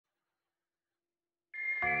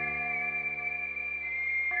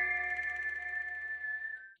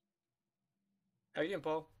How you doing,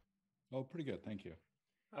 Paul? Oh, pretty good. Thank you.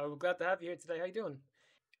 We're glad to have you here today. How you doing?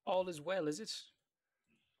 All is well, is it?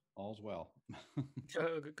 All's well.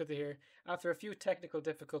 Good to hear. After a few technical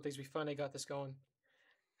difficulties, we finally got this going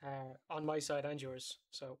on my side and yours.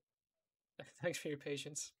 So thanks for your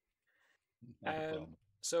patience. Not a Um, problem.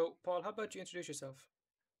 so, Paul, how about you introduce yourself?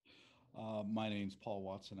 My name's Paul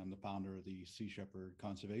Watson. I'm the founder of the Sea Shepherd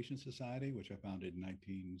Conservation Society, which I founded in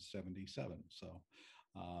 1977. So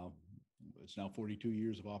uh, it's now 42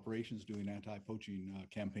 years of operations doing anti-poaching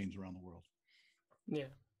campaigns around the world. Yeah.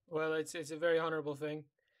 Well, it's a very honourable thing.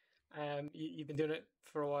 You've been doing it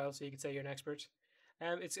for a while, so you could say you're an expert.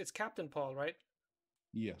 It's Captain Paul, right?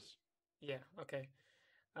 Yes. Yeah. Okay.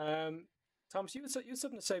 Um, Thomas, you had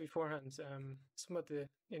something to say beforehand. Something about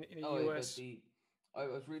in the Oh, about U.S. the. I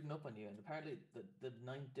was reading up on you, and apparently the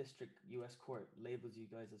Ninth District U.S. Court labels you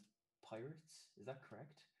guys as pirates. Is that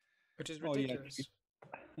correct? Which is Oh, yeah. ridiculous.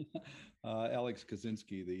 Alex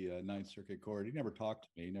Kaczynski, the Ninth Circuit Court, he never talked to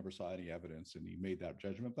me, he never saw any evidence, and he made that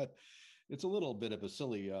judgment. But it's a little bit of a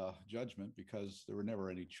silly judgment because there were never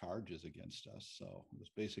any charges against us. So it was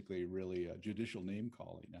basically really a judicial name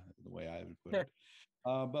calling, the way I would put it.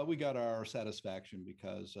 But we got our satisfaction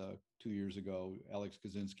because 2 years ago, Alex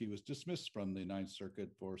Kaczynski was dismissed from the Ninth Circuit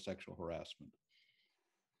for sexual harassment.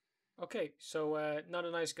 Okay, so not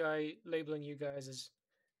a nice guy labeling you guys as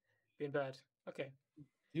being bad. Okay.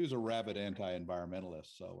 He was a rabid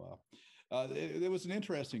anti-environmentalist. So it was an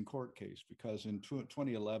interesting court case because in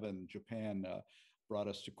 2011, Japan brought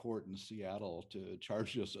us to court in Seattle to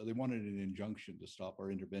charge us. They wanted an injunction to stop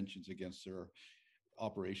our interventions against their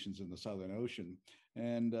operations in the Southern Ocean.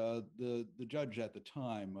 And the judge at the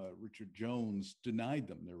time, Richard Jones, denied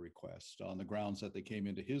them their request on the grounds that they came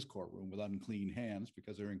into his courtroom with unclean hands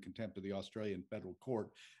because they're in contempt of the Australian federal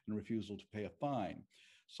court and refusal to pay a fine.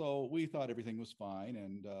 So we thought everything was fine,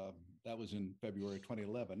 and that was in February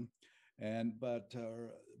 2011. But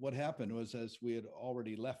what happened was, as we had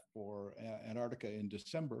already left for Antarctica in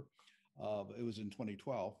December, it was in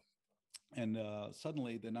 2012, and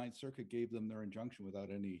suddenly the Ninth Circuit gave them their injunction without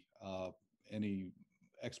any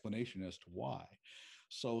explanation as to why.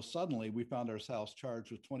 So suddenly we found ourselves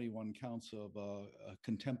charged with 21 counts of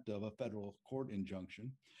contempt of a federal court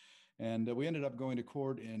injunction. And we ended up going to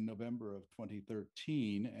court in November of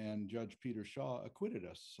 2013, and Judge Peter Shaw acquitted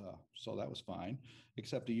us. So that was fine.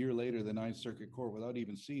 Except a year later, the Ninth Circuit Court, without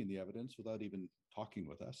even seeing the evidence, without even talking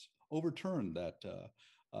with us, overturned that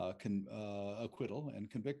acquittal and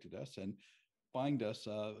convicted us and fined us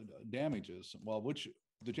damages, well, which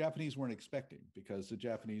the Japanese weren't expecting because the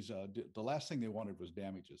Japanese, the last thing they wanted was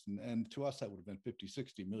damages. And to us, that would have been $50,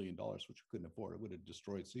 $60 million, which we couldn't afford. It would have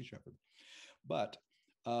destroyed Sea Shepherd. But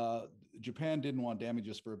Japan didn't want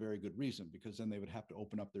damages for a very good reason, because then they would have to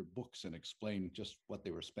open up their books and explain just what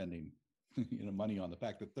they were spending money on. The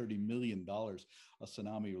fact that $30 million, a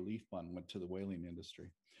tsunami relief fund, went to the whaling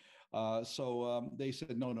industry. So they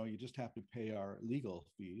said, no, you just have to pay our legal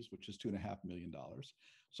fees, which is $2.5 million.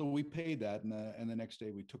 So we paid that, and the next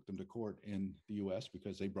day we took them to court in the U.S.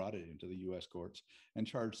 because they brought it into the U.S. courts and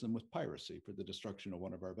charged them with piracy for the destruction of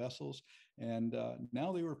one of our vessels. And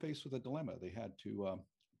now they were faced with a dilemma. They had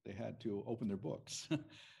to open their books,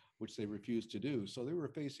 which they refused to do. So they were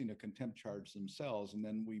facing a contempt charge themselves, and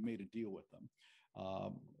then we made a deal with them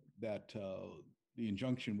that the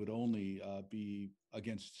injunction would only be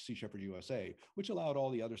against Sea Shepherd USA, which allowed all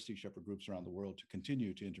the other Sea Shepherd groups around the world to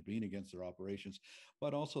continue to intervene against their operations,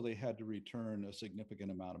 but also they had to return a significant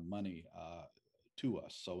amount of money to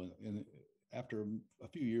us. So after a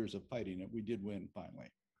few years of fighting it, we did win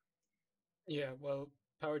finally. Yeah, well,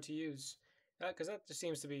 power to use. Because that just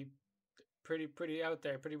seems to be pretty out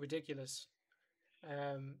there, pretty ridiculous.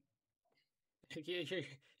 Um, you're,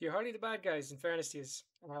 you're hardly the bad guys, in fairness to you,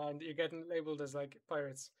 and you're getting labeled as like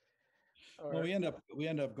pirates. Well, Or we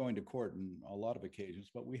end up going to court on a lot of occasions,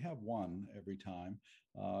 but we have won every time.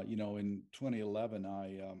 In 2011,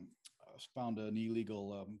 I found an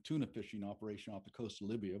illegal tuna fishing operation off the coast of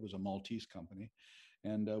Libya. It was a Maltese company,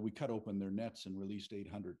 and we cut open their nets and released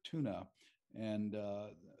 800 tuna. And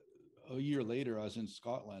a year later, I was in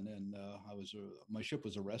Scotland, and my ship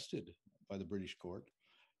was arrested by the British court,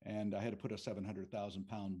 and I had to put a 700,000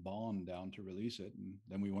 pound bond down to release it. And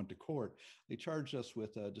then we went to court. They charged us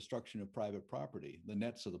with destruction of private property, the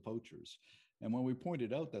nets of the poachers. And when we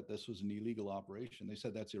pointed out that this was an illegal operation, they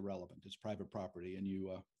said that's irrelevant. It's private property, and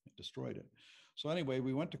you destroyed it. So anyway,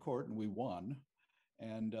 we went to court and we won.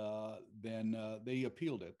 And then they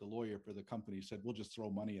appealed it. The lawyer for the company said, we'll just throw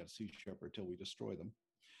money at Sea Shepherd till we destroy them.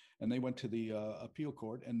 And they went to the appeal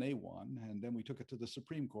court and they won. And then we took it to the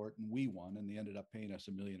Supreme Court and we won. And they ended up paying us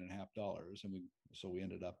 $1.5 million. And we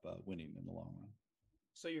ended up winning in the long run.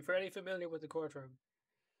 So you're fairly familiar with the courtroom.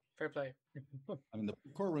 Fair play. I mean, the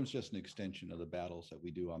courtroom's just an extension of the battles that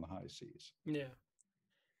we do on the high seas. Yeah.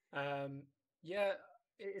 Yeah.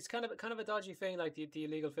 It's kind of a dodgy thing, like the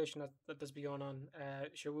illegal fishing that does be going on.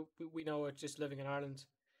 Sure, we know it just living in Ireland.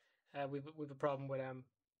 We've a problem with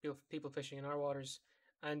people fishing in our waters,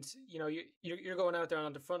 and you're going out there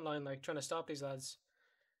on the front line like trying to stop these lads.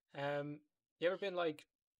 Um, you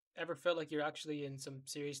ever felt like you're actually in some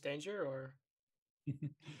serious danger or?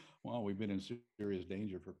 Well, we've been in serious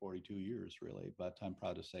danger for 42 years, really, but I'm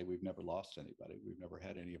proud to say we've never lost anybody. We've never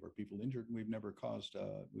had any of our people injured, and we've never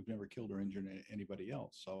killed or injured anybody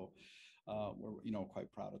else. So we're,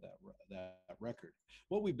 quite proud of that record.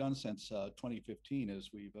 What we've done since 2015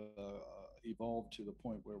 is we've evolved to the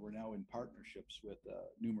point where we're now in partnerships with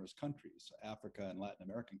numerous countries, Africa and Latin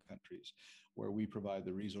American countries, where we provide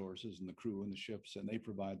the resources and the crew and the ships, and they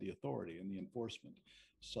provide the authority and the enforcement.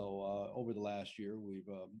 So over the last year, we've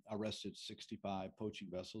arrested 65 poaching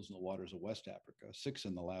vessels in the waters of West Africa, 6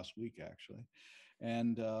 in the last week, actually.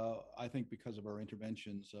 And I think because of our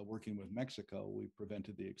interventions working with Mexico, we've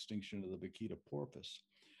prevented the extinction of the vaquita porpoise.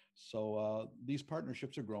 So these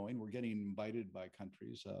partnerships are growing. We're getting invited by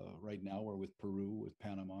countries. Right now, we're with Peru, with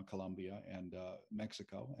Panama, Colombia, and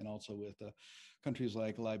Mexico, and also with countries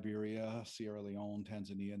like Liberia, Sierra Leone,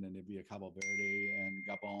 Tanzania, Namibia, Cabo Verde, and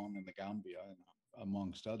Gabon, and the Gambia, and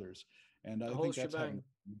amongst others. And The I whole think that's having,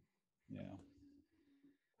 shebang.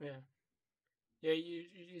 yeah. Yeah. Yeah,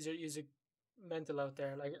 you're mental out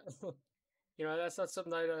there. Like, that's not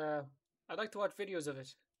something I'd like to watch videos of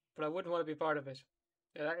it, but I wouldn't want to be part of it.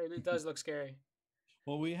 It does look scary.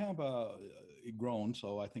 Well, we have grown,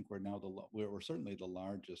 so I think we're now we're certainly the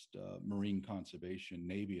largest marine conservation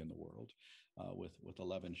navy in the world, with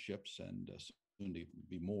 11 ships and soon to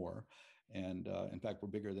be more. And in fact, we're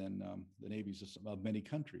bigger than the navies of many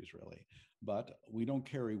countries, really. But we don't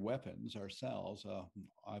carry weapons ourselves.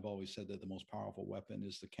 I've always said that the most powerful weapon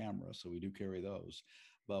is the camera, so we do carry those.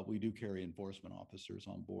 But we do carry enforcement officers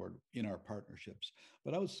on board in our partnerships.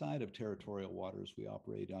 But outside of territorial waters, we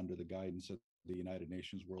operate under the guidance of the United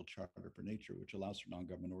Nations World Charter for Nature, which allows for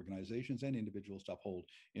non-government organizations and individuals to uphold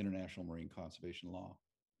international marine conservation law.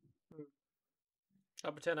 Hmm.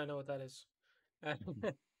 I'll pretend I know what that is.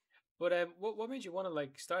 But what made you want to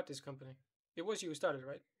like start this company? It was you who started,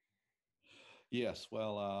 right? Yes,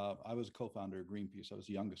 well, I was a co-founder of Greenpeace. I was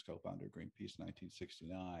the youngest co-founder of Greenpeace in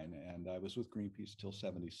 1969, and I was with Greenpeace till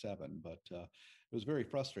 77. But it was very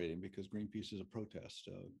frustrating because Greenpeace is a protest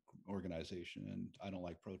organization, and I don't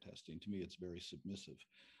like protesting. To me, it's very submissive.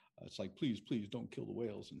 It's like, please, please don't kill the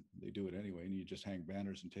whales, and they do it anyway, and you just hang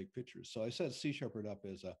banners and take pictures. So I set Sea Shepherd up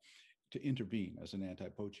as to intervene as an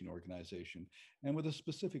anti-poaching organization. And with a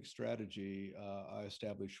specific strategy, I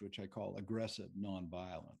established, which I call aggressive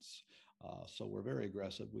nonviolence. So we're very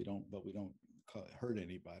aggressive. We don't hurt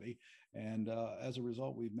anybody. And as a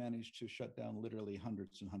result, we've managed to shut down literally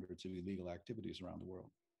hundreds and hundreds of illegal activities around the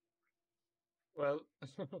world. Well,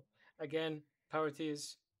 again, power to you.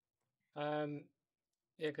 Um,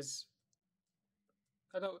 yeah, because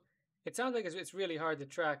I don't. It sounds like it's really hard to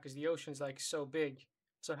track because the ocean's like so big.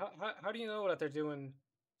 So how do you know that they're doing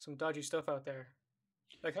some dodgy stuff out there?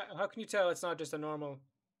 Like how can you tell it's not just a normal,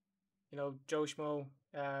 Joe Schmo,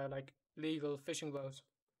 like legal fishing boat?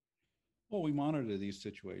 Well, we monitor these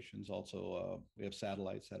situations. Also, we have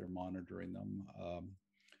satellites that are monitoring them. Um,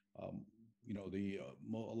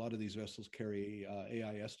 a lot of these vessels carry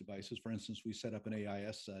AIS devices. For instance, we set up an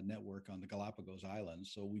AIS network on the Galapagos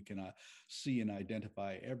Islands, so we can see and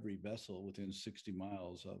identify every vessel within 60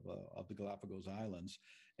 miles of the Galapagos Islands.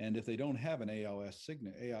 And if they don't have an AIS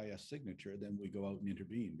signature, then we go out and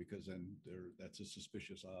intervene because then that's a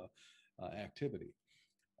suspicious activity.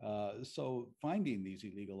 So finding these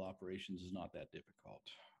illegal operations is not that difficult.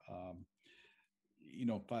 Um,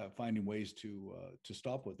 Finding ways to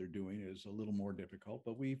stop what they're doing is a little more difficult,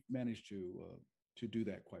 but we've managed to do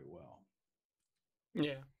that quite well.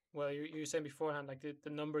 Yeah. Well, you were saying beforehand, like the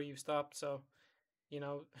number you've stopped, so you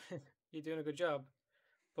know you're doing a good job.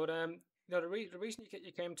 But the reason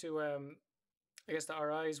you came to I guess the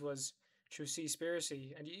RIs was through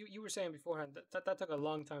Seaspiracy, and you were saying beforehand that took a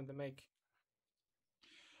long time to make.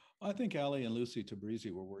 I think Ali and Lucy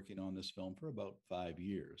Tabrizi were working on this film for about 5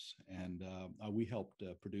 years, and we helped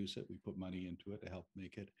produce it. We put money into it to help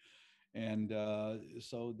make it. And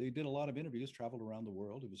so they did a lot of interviews, traveled around the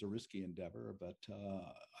world. It was a risky endeavor, but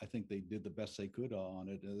I think they did the best they could on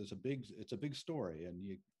it. It's a big story, and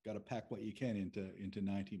you got to pack what you can into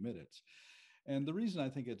 90 minutes. And the reason I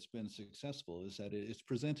think it's been successful is that it's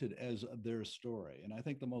presented as their story. And I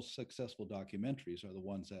think the most successful documentaries are the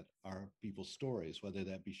ones that are people's stories, whether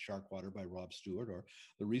that be Sharkwater by Rob Stewart or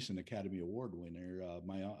the recent Academy Award winner,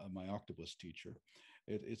 My Octopus Teacher.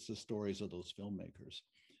 It's the stories of those filmmakers.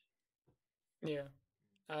 Yeah.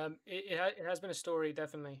 It has been a story,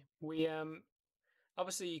 definitely. We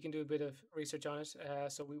obviously you can do a bit of research on it,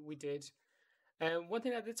 so we did. And one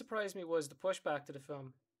thing that did surprise me was the pushback to the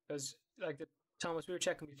film, because like Thomas, we were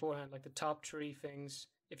checking beforehand, like the top three things.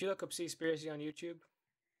 If you look up Seaspiracy on YouTube,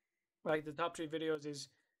 like the top three videos is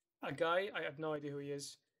a guy. I have no idea who he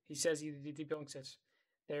is. He says he debunks it.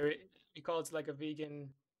 There, he calls it like a vegan.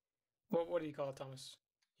 What do you call it, Thomas?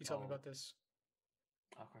 You told me Oh, about this.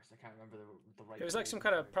 of course, I can't remember the right. It was like some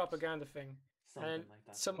phrasing kind for of it. propaganda thing, and Something like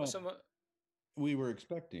that. Yeah. some We were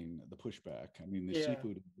expecting the pushback. I mean, the yeah.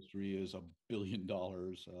 seafood industry is $1 billion, Of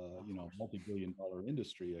course. multi-billion-dollar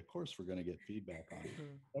industry. Of course, we're going to get feedback on it.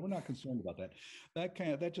 Mm. But we're not concerned about that.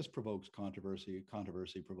 That just provokes controversy.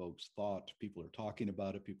 Controversy provokes thought. People are talking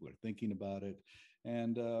about it. People are thinking about it,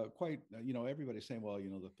 and everybody's saying, well,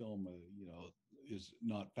 the film, is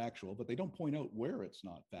not factual, but they don't point out where it's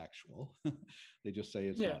not factual. They just say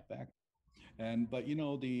it's Yeah. not factual. But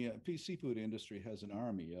the seafood industry has an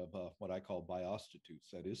army of what I call biostitutes,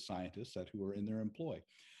 that is scientists who are in their employ.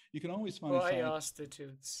 You can always find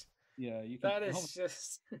Biostitutes. yeah, you can That is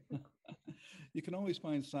just you can always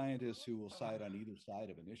find scientists who will side on either side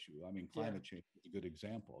of an issue. I mean, yeah. climate change is a good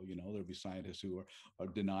example. There'll be scientists who are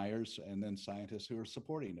deniers and then scientists who are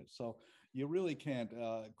supporting it. So you really can't,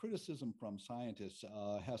 criticism from scientists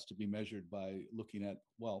has to be measured by looking at,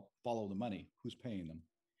 well, follow the money, who's paying them.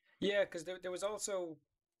 Yeah, because there was also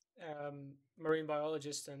marine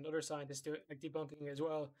biologists and other scientists like debunking as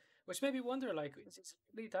well, which made me wonder, like, is it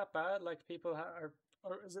really that bad? Like, people are,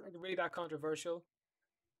 or is it like really that controversial?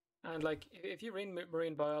 And like, if you read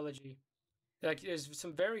marine biology, like, there's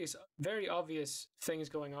some very obvious things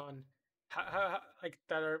going on, like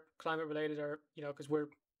that are climate related, or because we're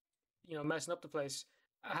messing up the place.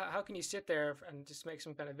 How can you sit there and just make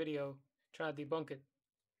some kind of video trying to debunk it?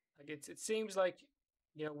 Like, it seems like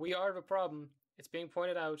we are the problem. It's being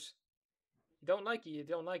pointed out. You don't like it, you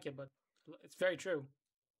don't like it, but it's very true.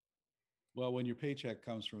 Well, when your paycheck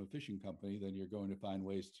comes from a fishing company, then you're going to find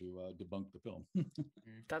ways to debunk the film.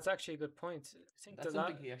 That's actually a good point. I think That's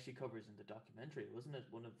something he actually covers in the documentary, wasn't it?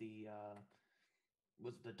 One of the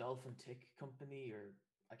was it the Dolphin Tick company, or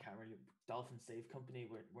I can't remember, Dolphin Safe company,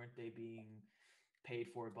 weren't they being paid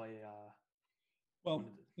for by Well,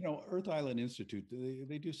 Earth Island Institute,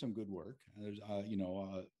 they do some good work. There's,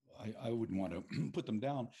 I wouldn't want to put them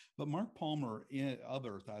down, but Mark Palmer of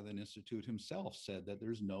Earth Island Institute himself said that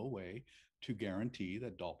there's no way to guarantee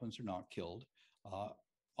that dolphins are not killed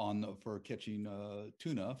for catching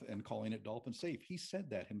tuna and calling it dolphin safe. He said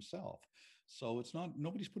that himself. So it's not,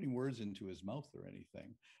 nobody's putting words into his mouth or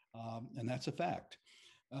anything. And that's a fact.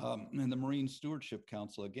 And the Marine Stewardship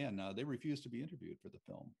Council, again, they refused to be interviewed for the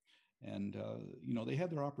film. And, they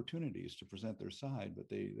had their opportunities to present their side, but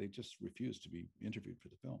they just refused to be interviewed for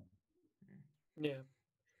the film. Yeah.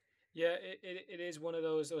 Yeah, it is one of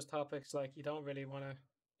those topics, like, you don't really want to,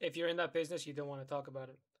 if you're in that business, you don't want to talk about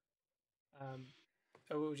it.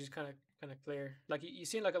 Which is kind of clear. Like, you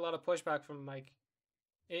seen like a lot of pushback from, like,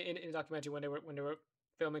 in the documentary when they were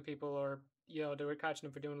filming people, or they were catching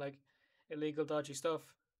them for doing like illegal dodgy stuff.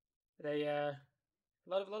 They a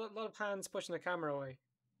lot of hands pushing the camera away.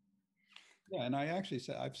 Yeah, and I've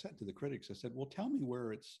said to the critics, I said, well, tell me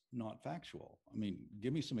where it's not factual. I mean,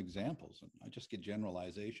 give me some examples. And I just get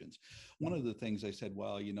generalizations. One of the things I said,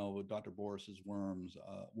 well, Dr. Boris's worms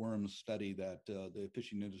study that the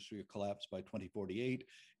fishing industry collapsed by 2048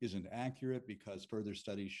 isn't accurate, because further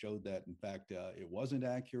studies showed that, in fact, it wasn't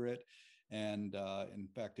accurate. And in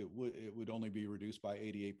fact, it would only be reduced by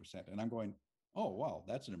 88%. And I'm going, oh, wow,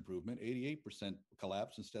 that's an improvement. 88%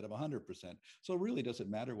 collapse instead of 100%. So it really doesn't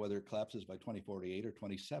matter whether it collapses by 2048 or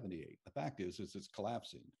 2078. The fact is it's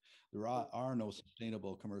collapsing. There are no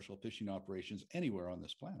sustainable commercial fishing operations anywhere on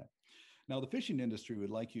this planet. Now, the fishing industry would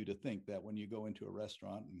like you to think that when you go into a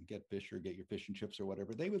restaurant and get fish or get your fish and chips or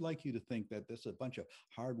whatever, they would like you to think that there's a bunch of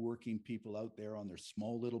hardworking people out there on their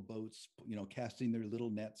small little boats, casting their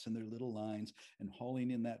little nets and their little lines and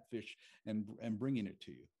hauling in that fish and bringing it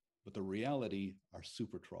to you. But the reality are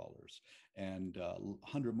super trawlers and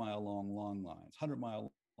 100-mile long lines,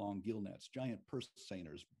 100-mile long gill nets, giant purse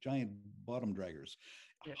seiners, giant bottom draggers.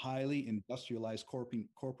 Yeah. highly industrialized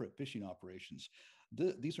corporate fishing operations.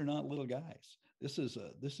 These are not little guys. This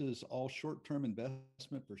is all short-term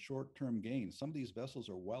investment for short-term gains. Some of these vessels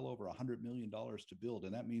are well over $100 million to build,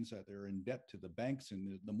 and that means that they're in debt to the banks.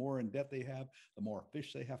 And the more in debt they have, the more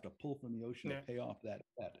fish they have to pull from the ocean to pay off that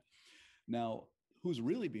debt. Now, who's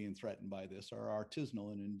really being threatened by this are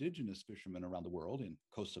artisanal and indigenous fishermen around the world in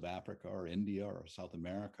coasts of Africa or India or South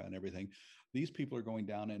America and everything. These people are going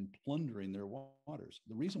down and plundering their waters.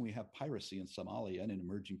 The reason we have piracy in Somalia and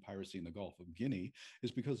emerging piracy in the Gulf of Guinea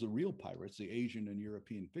is because the real pirates, the Asian and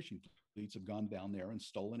European fishing fleets, have gone down there and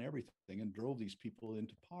stolen everything and drove these people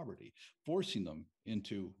into poverty, forcing them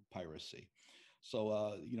into piracy.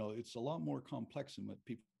 So, it's a lot more complex than what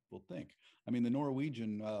people think. I mean, the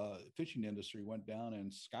Norwegian fishing industry went down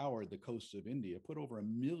and scoured the coast of India, put over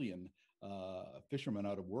 1 million fishermen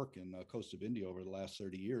out of work in the coast of India over the last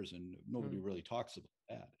 30 years, and nobody really talks about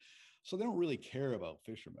that. So they don't really care about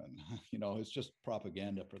fishermen. It's just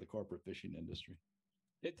propaganda for the corporate fishing industry.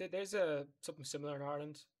 There's something similar in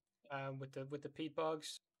Ireland with the peat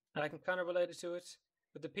bogs, and I can kind of relate it to it.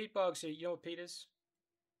 With the peat bogs, you know what peat is?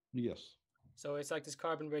 Yes. So it's like this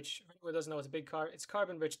carbon rich. Who doesn't know it's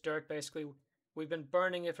carbon rich dirt basically. We've been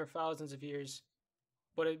burning it for thousands of years,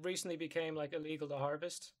 but it recently became like illegal to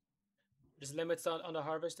harvest. There's limits on the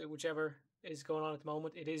harvest, whichever is going on at the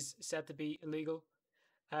moment. It is set to be illegal,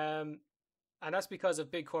 and that's because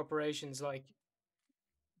of big corporations like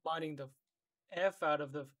mining the f out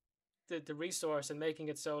of the resource and making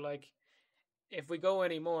it so like if we go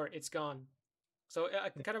anymore, it's gone. So I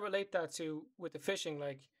can kind of relate that to with the fishing,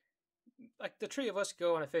 like the three of us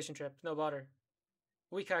go on a fishing trip, no bother.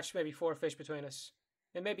 We catch maybe 4 fish between us,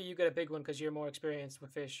 and maybe you get a big one because you're more experienced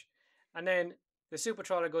with fish, and then the super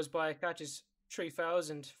trawler goes by, catches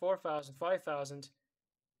 3,000, 4,000, 5,000,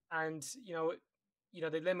 and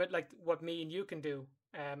they limit like what me and you can do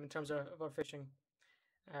in terms of our fishing.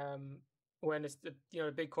 Um, when it's the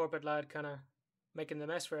big corporate lad kind of making the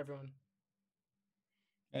mess for everyone.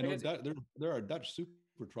 I know there are Dutch super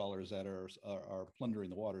trawlers that are plundering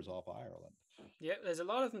the waters off Ireland. Yeah, there's a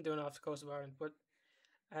lot of them doing it off the coast of Ireland, but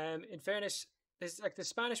in fairness, there's like the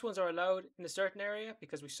Spanish ones are allowed in a certain area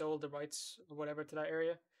because we sold the rights or whatever to that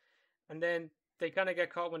area, and then they kind of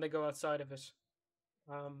get caught when they go outside of it.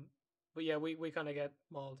 But yeah, we kind of get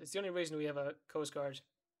mauled. It's the only reason we have a coast guard.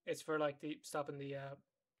 It's for like the stopping the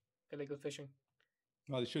illegal fishing.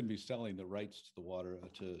 Well, they shouldn't be selling the rights to the water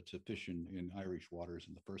to fish in Irish waters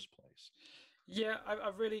in the first place. Yeah,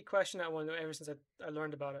 I've really questioned that one ever since I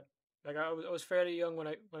learned about it. Like I was fairly young when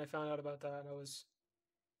I found out about that, and I was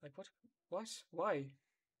like, what, why?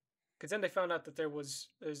 Because then they found out that there's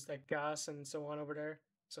like gas and so on over there,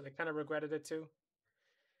 so they kind of regretted it too.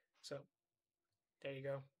 So there you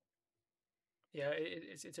go. Yeah,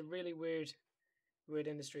 it's a really weird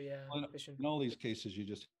industry. Well, Fishing. in all these cases, you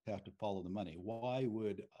just have to follow the money. Why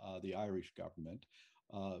would the Irish government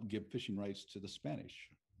give fishing rights to the Spanish?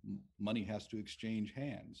 Money has to exchange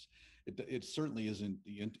hands. It certainly isn't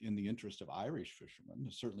in the interest of Irish fishermen.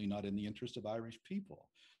 It's certainly not in the interest of Irish people.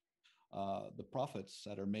 The profits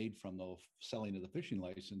that are made from the selling of the fishing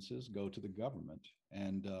licenses go to the government,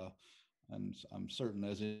 and I'm certain,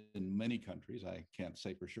 as in many countries, I can't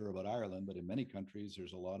say for sure about Ireland, but in many countries,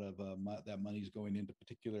 there's a lot of that money's going into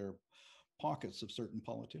particular pockets of certain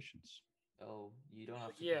politicians. Oh, you don't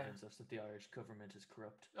have to convince us that the Irish government is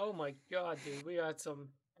corrupt. Oh my God, dude, we had some.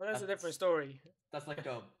 Well, that's a different story. That's like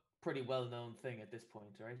a pretty well-known thing at this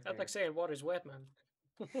point, right? That's like saying water's wet, man.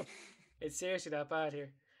 It's seriously that bad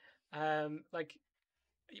here. Like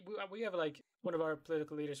we have like one of our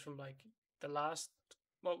political leaders from like the last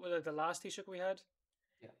the last Taoiseach we had.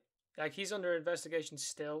 Yeah. Like he's under investigation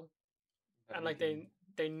still, and like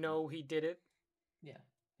they know he did it. Yeah.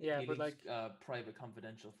 Yeah, he but leaked, like private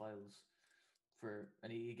confidential files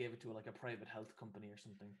and he gave it to like a private health company or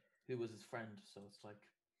something who was his friend. So it's like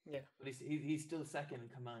but he's still second in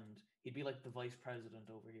command. He'd be like the vice president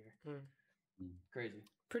over here. Crazy.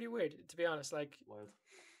 Pretty weird, to be honest. Like wild.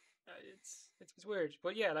 It's weird,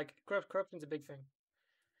 but yeah, like corruption's a big thing.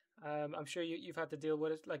 I'm sure you've had to deal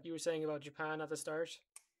with it, like you were saying about Japan at the start.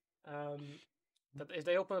 That if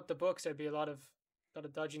they open up the books, there'd be a lot of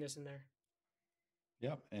dodginess in there.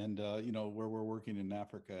 Yep, and where we're working in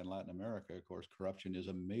Africa and Latin America, of course, corruption is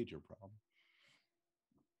a major problem.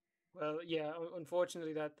 Well, yeah,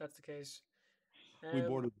 unfortunately that's the case.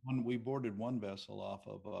 We boarded one vessel off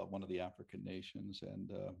of one of the African nations,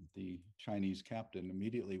 and the Chinese captain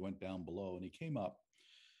immediately went down below, and he came up,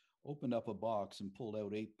 opened up a box, and pulled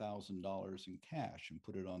out $8,000 in cash and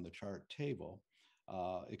put it on the chart table,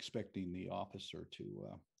 expecting the officer to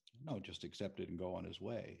just accept it and go on his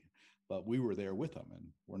way. but we were there with them, and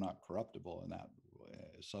we're not corruptible in that way.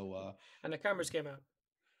 So, and the cameras came out.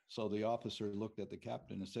 So the officer looked at the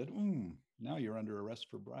captain and said, "Now you're under arrest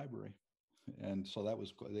for bribery." And so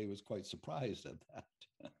they was quite surprised at that.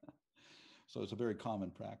 So it's a very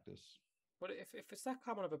common practice. But if it's that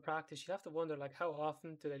common of a practice, you have to wonder, like, how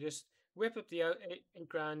often do they just whip up the 8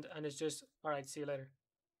 grand and it's just, all right, see you later.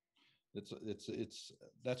 It's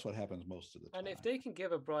that's what happens most of the time. And if they can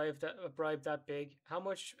give a bribe that big, how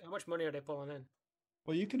much money are they pulling in?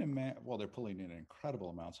 Well, you can imagine. Well, they're pulling in incredible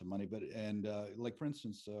amounts of money, but like for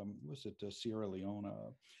instance, was it Sierra Leone?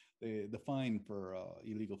 The fine for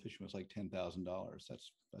illegal fishing was like $10,000.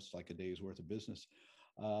 That's like a day's worth of business.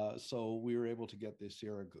 So we were able to get the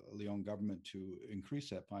Sierra Leone government to increase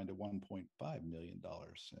that fine to $1.5 million,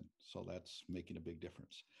 and so that's making a big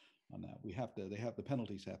difference on that. The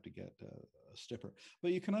penalties have to get stiffer.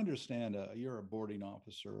 But you can understand, you're a boarding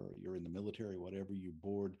officer, you're in the military, whatever, you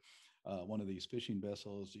board one of these fishing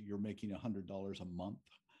vessels, you're making $100 a month,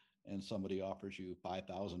 and somebody offers you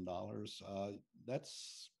 $5,000.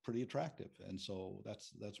 That's pretty attractive, and so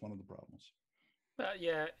that's one of the problems.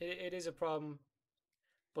 Yeah, it is a problem,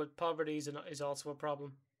 but poverty is also a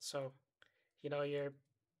problem. So,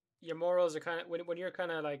 your morals are kind of when you're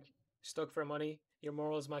kind of like stuck for money, your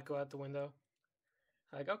morals might go out the window.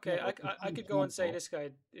 Like, okay, yeah, I could go and say this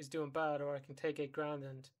guy is doing bad, or I can take 8 grand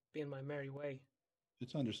and be in my merry way.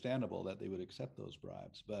 It's understandable that they would accept those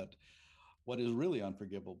bribes, but what is really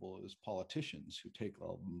unforgivable is politicians who take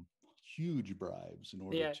huge bribes in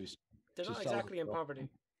order to they're not exactly in poverty,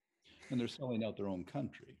 and they're selling out their own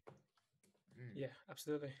country. Yeah,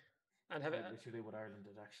 absolutely. And have literally what Ireland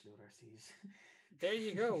did actually with our seas. There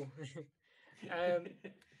you go.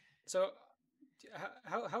 So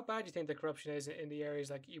how bad do you think the corruption is in the areas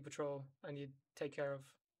like you patrol and you take care of?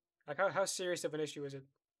 Like, how serious of an issue is it?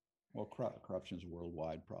 Well, corruption is a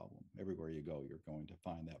worldwide problem. Everywhere you go, you're going to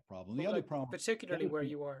find that problem. The other problem, particularly where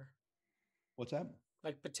you are. What's that?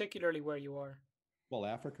 Like, particularly where you are. Well,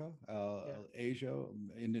 Africa, Asia,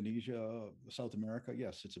 Indonesia, South America,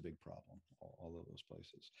 yes, it's a big problem. All of those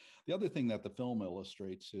places. The other thing that the film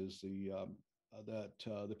illustrates is that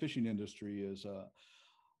the fishing industry is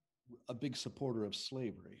a big supporter of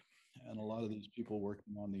slavery, and a lot of these people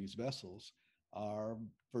working on these vessels are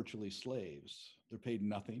virtually slaves. They're paid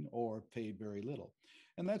nothing or paid very little.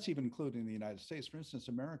 And that's even including the United States. For instance,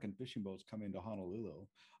 American fishing boats come into Honolulu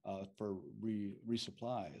for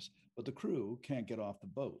resupplies, but the crew can't get off the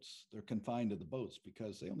boats. They're confined to the boats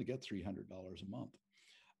because they only get $300 a month.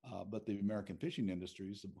 But the American fishing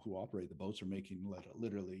industries who operate the boats are making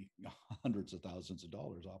literally hundreds of thousands of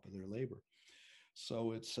dollars off of their labor.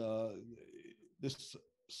 So it's this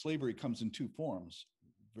slavery comes in two forms: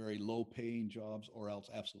 very low paying jobs, or else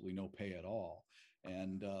absolutely no pay at all.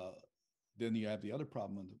 And then you have the other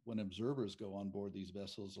problem when observers go on board these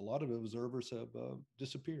vessels. A lot of observers have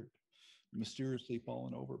disappeared, mysteriously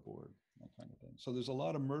fallen overboard, that kind of thing. So there's a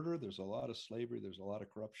lot of murder, there's a lot of slavery, there's a lot of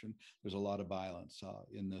corruption, there's a lot of violence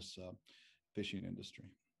in this fishing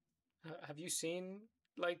industry. Have you seen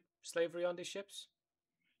like slavery on these ships?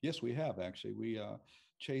 Yes, we have actually. We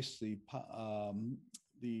chased the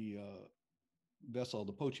vessel,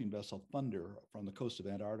 the poaching vessel Thunder, from the coast of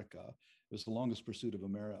Antarctica. It was the longest pursuit of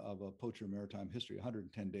a poacher in maritime history,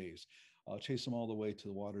 110 days. Chased them all the way to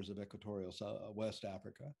the waters of equatorial West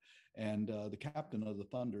Africa. And the captain of the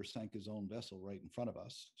Thunder sank his own vessel right in front of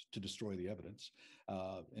us to destroy the evidence.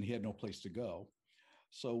 And he had no place to go.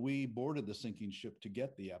 So we boarded the sinking ship to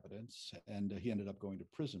get the evidence, and he ended up going to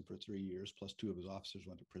prison for 3 years, plus 2 of his officers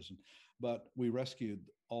went to prison. But we rescued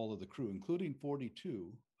all of the crew, including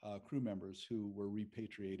 42 crew members who were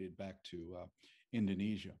repatriated back to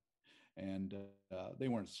Indonesia. And they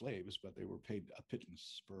weren't slaves, but they were paid a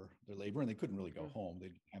pittance for their labor, and they couldn't really go home. They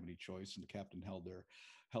didn't have any choice, and the captain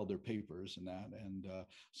held their papers and that. And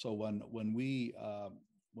so when we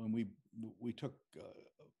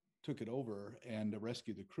took it over and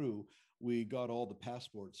rescued the crew, we got all the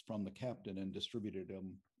passports from the captain and distributed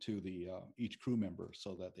them to each crew member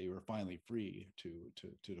so that they were finally free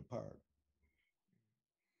to depart.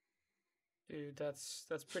 Dude,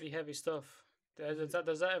 that's pretty heavy stuff. Does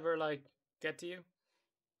that ever like get to you?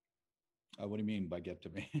 What do you mean by get to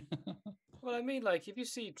me? Well, I mean, like, if you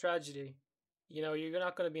see tragedy, you're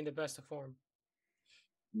not going to be in the best of form.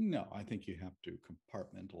 No, I think you have to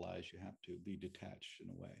compartmentalize. You have to be detached in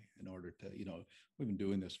a way in order to, we've been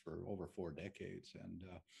doing this for over 4 decades. And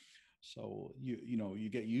so, you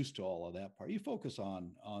get used to all of that part. You focus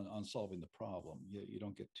on solving the problem. You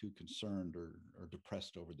don't get too concerned or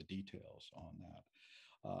depressed over the details on that.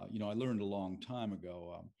 I learned a long time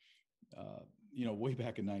ago, way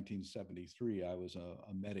back in 1973, I was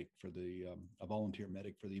a medic for a volunteer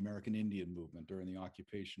medic for the American Indian movement during the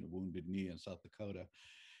occupation of Wounded Knee in South Dakota.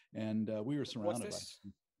 And we were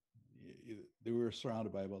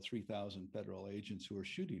surrounded by about 3,000 federal agents who were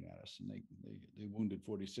shooting at us, and they wounded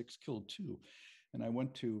 46, killed 2. And I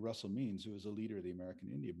went to Russell Means, who was a leader of the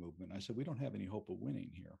American Indian movement. I said, we don't have any hope of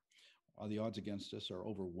winning here. The odds against us are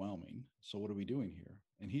overwhelming. So what are we doing here?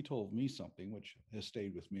 And he told me something which has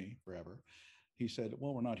stayed with me forever. He said,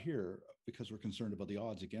 well, we're not here because we're concerned about the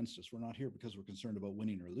odds against us. We're not here because we're concerned about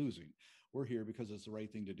winning or losing. We're here because it's the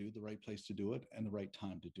right thing to do, the right place to do it, and the right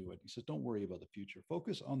time to do it. He says, don't worry about the future.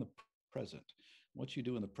 Focus on the present. What you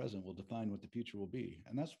do in the present will define what the future will be.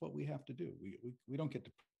 And that's what we have to do. We don't get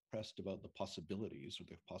depressed about the possibilities or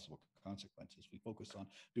the possible consequences. We focus on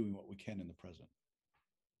doing what we can in the present.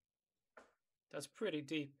 That's pretty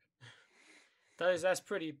deep. That's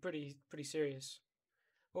pretty serious.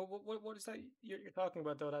 What is that you're talking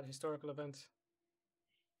about, though, that historical event?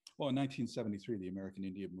 Well, in 1973, the American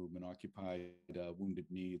Indian movement occupied Wounded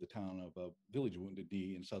Knee, the town of village of Wounded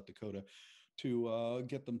Knee in South Dakota, to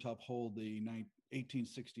get them to uphold the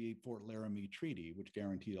 1868 Fort Laramie Treaty, which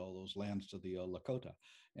guaranteed all those lands to the Lakota.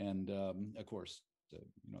 And of course, the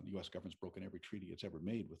U.S. government's broken every treaty it's ever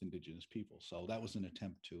made with Indigenous people. So that was an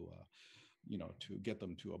attempt to get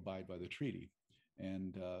them to abide by the treaty.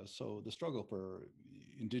 And so the struggle for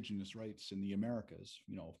Indigenous rights in the Americas,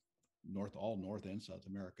 North and South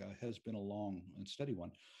America, has been a long and steady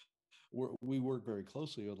one. We work very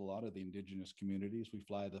closely with a lot of the Indigenous communities. We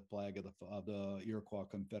fly the flag of the Iroquois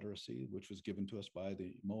Confederacy, which was given to us by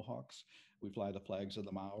the Mohawks. We fly the flags of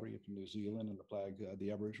the Maori from New Zealand and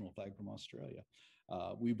the Aboriginal flag from Australia.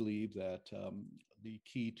 We believe that the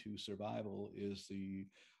key to survival is the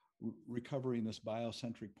recovering this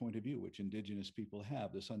biocentric point of view, which Indigenous people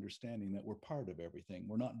have, this understanding that we're part of everything.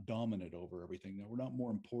 We're not dominant over everything, that we're not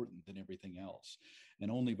more important than everything else.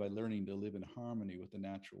 And only by learning to live in harmony with the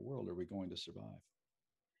natural world are we going to survive.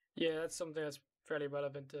 Yeah, that's something that's fairly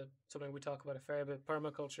relevant to something we talk about a fair bit,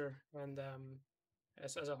 permaculture, and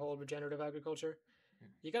as a whole, regenerative agriculture.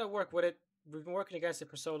 You got to work with it. We've been working against it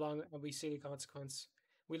for so long, and we see the consequence.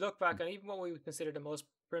 We look back on even what we would consider the most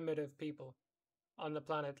primitive people on the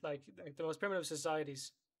planet, like the most primitive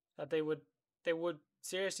societies, that they would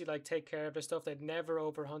seriously take care of their stuff. They'd never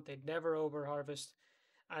overhunt, they'd never overharvest,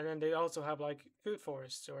 and then they also have food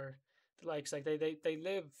forests or the likes. They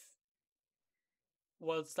live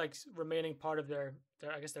well. It's remaining part of their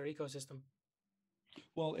I guess their ecosystem.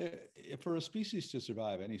 Well, for a species to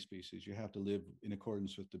survive, any species, you have to live in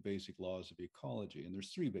accordance with the basic laws of ecology. And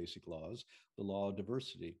there's 3 basic laws. The law of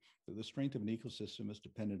diversity. The strength of an ecosystem is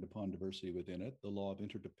dependent upon diversity within it. The law of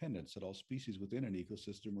interdependence, that all species within an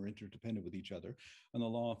ecosystem are interdependent with each other. And the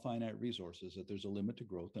law of finite resources, that there's a limit to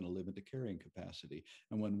growth and a limit to carrying capacity.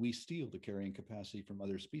 And when we steal the carrying capacity from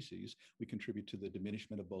other species, we contribute to the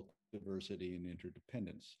diminishment of both diversity and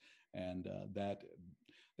interdependence. And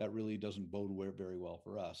that really doesn't bode very well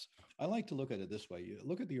for us. I like to look at it this way. You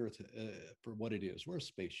look at the Earth for what it is. We're a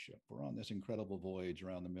spaceship. We're on this incredible voyage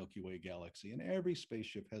around the Milky Way galaxy, and every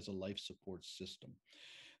spaceship has a life support system.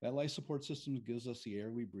 That life support system gives us the air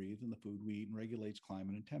we breathe and the food we eat and regulates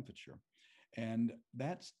climate and temperature. And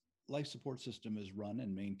that life support system is run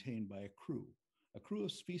and maintained by a crew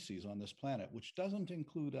of species on this planet, which doesn't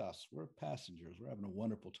include us. We're passengers. We're having a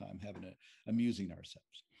wonderful time amusing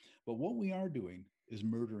ourselves. But what we are doing is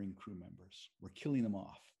murdering crew members. We're killing them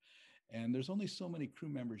off. And there's only so many crew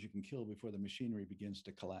members you can kill before the machinery begins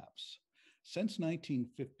to collapse. Since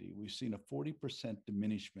 1950, we've seen a 40%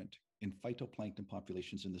 diminishment in phytoplankton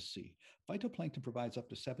populations in the sea. Phytoplankton provides up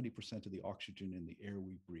to 70% of the oxygen in the air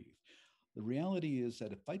we breathe. The reality is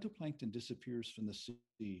that if phytoplankton disappears from the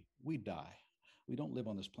sea, we die. We don't live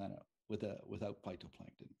on this planet without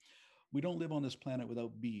phytoplankton. We don't live on this planet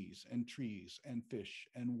without bees and trees and fish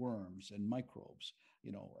and worms and microbes,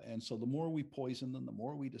 and so the more we poison them, the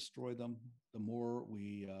more we destroy them, the more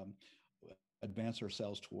we advance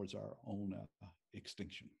ourselves towards our own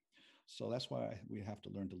extinction. So that's why we have to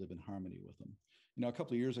learn to live in harmony with them. A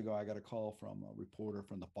couple of years ago, I got a call from a reporter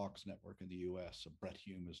from the Fox network in the US, Brett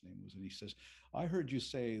Hume, his name was, and he says, I heard you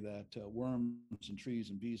say that worms and trees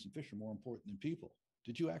and bees and fish are more important than people.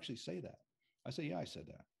 Did you actually say that? I said, yeah, I said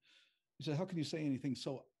that. He said, how can you say anything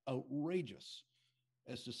so outrageous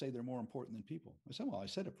as to say they're more important than people? I said, well, I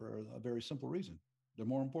said it for a very simple reason. They're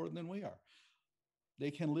more important than we are.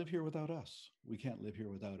 They can live here without us. We can't live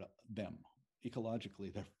here without them.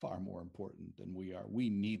 Ecologically, they're far more important than we are. We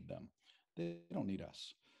need them. They don't need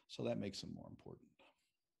us. So that makes them more important.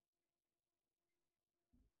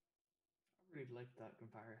 I really like that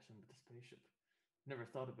comparison with the spaceship. Never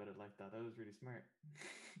thought about it like that. That was really smart.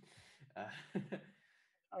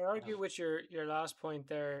 I argue with your last point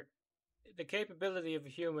there. The capability of a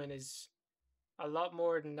human is a lot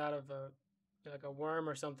more than that of a worm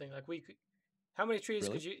or something. Like we could, how many trees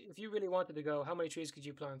Really? could you, if you really wanted to go, how many trees could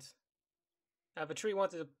you plant? If a tree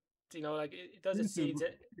wanted to, like it does its Trees do, seeds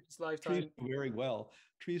its trees lifetime. do very well.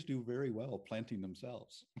 Trees do very well planting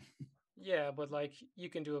themselves. Yeah, but like you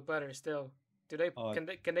can do it better still. Do they Uh,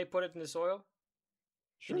 can they put it in the soil? Can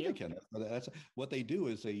Sure, they you? can. That's what they do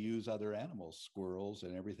is they use other animals, squirrels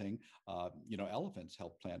and everything. Elephants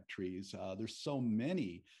help plant trees. There's so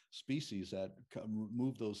many species that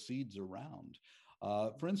move those seeds around.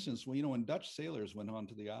 For instance, when Dutch sailors went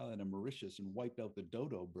onto the island of Mauritius and wiped out the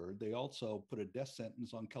dodo bird, they also put a death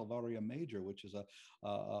sentence on Calvaria major, which is a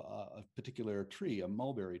particular tree, a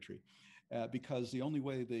mulberry tree. Because the only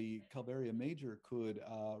way the Calvaria major could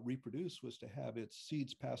reproduce was to have its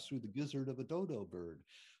seeds pass through the gizzard of a dodo bird.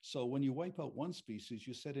 So when you wipe out one species,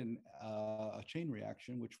 you set in a chain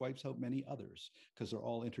reaction which wipes out many others because they're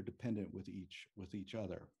all interdependent with each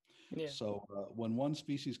other. Yeah. So when one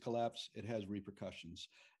species collapse, it has repercussions.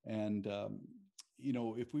 And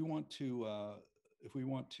if we want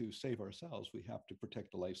to save ourselves, we have to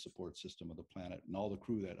protect the life support system of the planet and all the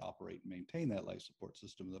crew that operate and maintain that life support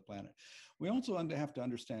system of the planet. We also have to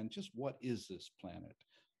understand just what is this planet.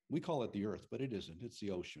 We call it the Earth, but it isn't. It's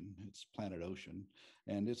the ocean. It's planet ocean.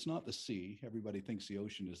 And it's not the sea. Everybody thinks the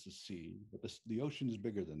ocean is the sea, but the ocean is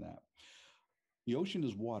bigger than that. The ocean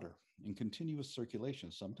is water in continuous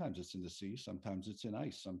circulation. Sometimes it's in the sea, sometimes it's in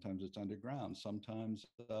ice, sometimes it's underground,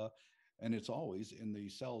 and it's always in the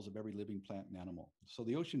cells of every living plant and animal. So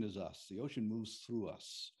the ocean is us. The ocean moves through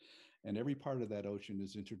us, and every part of that ocean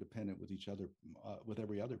is interdependent with each other, with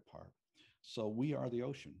every other part. So we are the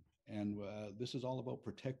ocean, and this is all about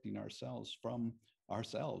protecting ourselves from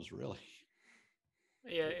ourselves, really.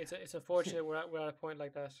 Yeah, it's unfortunate we're at a point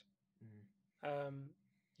like that. Um,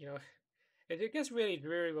 you know, it gets really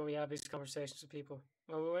dreary when we have these conversations with people.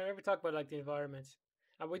 Whenever we talk about like the environment,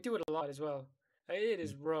 and we do it a lot as well. It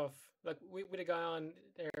is rough. Like we had a guy on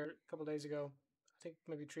there a couple of days ago, I think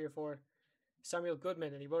maybe 3 or 4, Samuel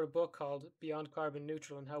Goodman, and he wrote a book called Beyond Carbon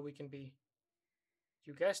Neutral and how we can be,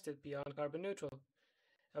 you guessed it, beyond carbon neutral.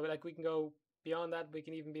 Like we can go beyond that. We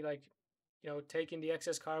can even be like, taking the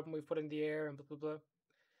excess carbon we've put in the air and blah blah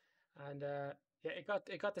blah. And yeah,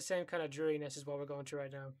 it got the same kind of dreariness as what we're going through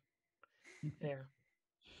right now. Yeah.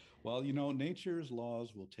 Well, nature's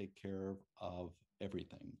laws will take care of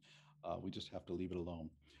everything. We just have to leave it alone.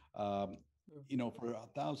 Um, for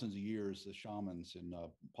thousands of years, the shamans in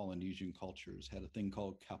Polynesian cultures had a thing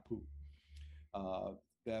called kapu.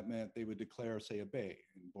 That meant they would declare, say, a bay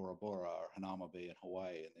in Bora Bora or Hanauma Bay in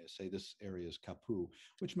Hawaii, and they say this area is kapu,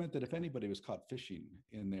 which meant that if anybody was caught fishing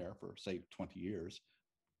in there for, say, 20 years,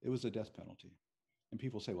 it was a death penalty. And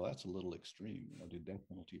people say, well, that's a little extreme, the death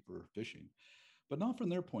penalty for fishing. But not from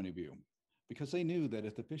their point of view, because they knew that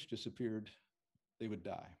if the fish disappeared, they would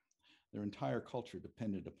die. Their entire culture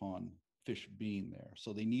depended upon fish being there.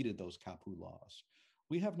 So they needed those kapu laws.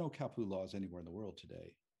 We have no kapu laws anywhere in the world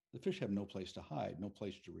today. The fish have no place to hide, no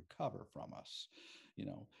place to recover from us,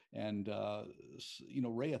 And,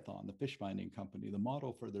 Rayethon, the fish finding company, the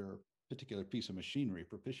model for their particular piece of machinery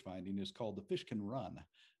for fish finding is called the fish can run,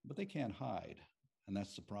 but they can't hide. And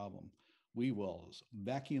that's the problem. We will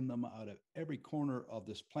vacuum them out of every corner of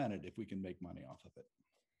this planet if we can make money off of it.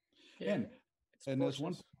 Yeah, and as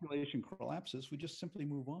one population collapses, we just simply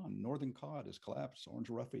move on. Northern cod has collapsed. Orange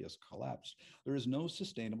roughy has collapsed. There is no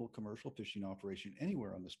sustainable commercial fishing operation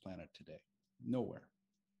anywhere on this planet today. Nowhere.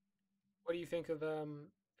 What do you think of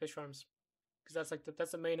fish farms? Because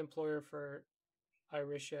that's the main employer for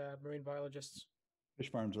Irish marine biologists.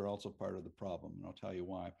 Fish farms are also part of the problem, and I'll tell you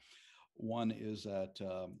why. One is that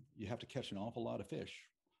you have to catch an awful lot of fish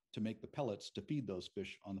to make the pellets to feed those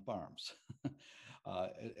fish on the farms.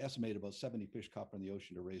 Estimated about 70 fish caught in the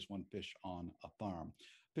ocean to raise one fish on a farm.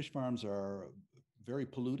 Fish farms are very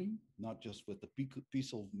polluting, not just with the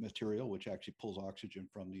fecal material, which actually pulls oxygen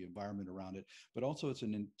from the environment around it, but also it's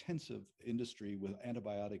an intensive industry with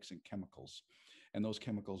antibiotics and chemicals. And those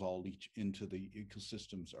chemicals all leach into the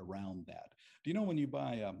ecosystems around that. Do you know when you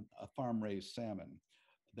buy a farm-raised salmon,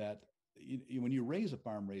 that when you raise a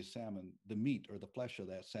farm-raised salmon, the meat or the flesh of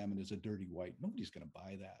that salmon is a dirty white. Nobody's going to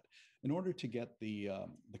buy that. In order to get the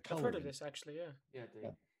color, I've heard of this actually. Yeah.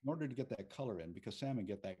 In order to get that color in, because salmon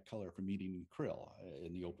get that color from eating krill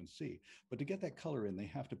in the open sea, but to get that color in, they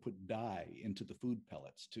have to put dye into the food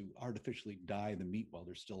pellets to artificially dye the meat while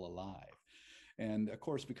they're still alive. And of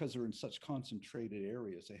course, because they're in such concentrated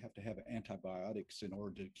areas, they have to have antibiotics in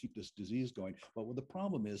order to keep this disease going. But what the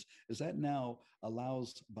problem is that now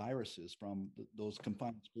allows viruses from those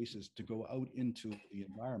confined spaces to go out into the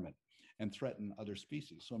environment and threaten other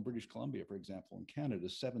species. So in British Columbia, for example, in Canada,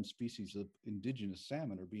 7 species of indigenous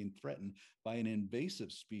salmon are being threatened by an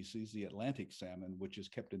invasive species, the Atlantic salmon, which is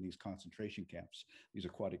kept in these concentration camps, these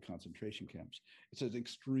aquatic concentration camps. It's an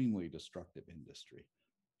extremely destructive industry.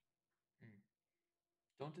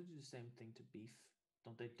 Don't they do the same thing to beef?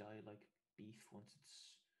 Don't they dye like beef once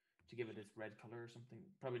it's to give it its red color or something?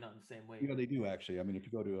 Probably not in the same way. Yeah, they do actually. I mean, if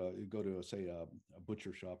you go to say a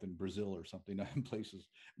butcher shop in Brazil or something, in places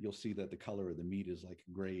you'll see that the color of the meat is like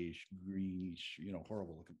grayish, greenish,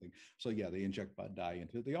 horrible looking thing. So yeah, they inject dye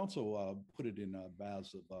into it. They also put it in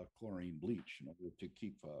baths of chlorine bleach, to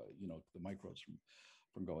keep the microbes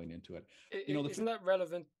from going into it. Isn't that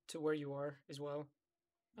relevant to where you are as well?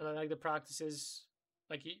 And I like the practices,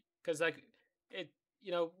 like, because like it,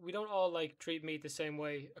 we don't all like treat meat the same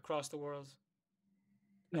way across the world.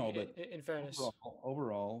 No, but in fairness,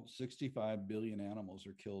 overall, 65 billion animals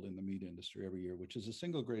are killed in the meat industry every year, which is the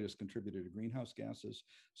single greatest contributor to greenhouse gases,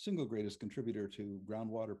 single greatest contributor to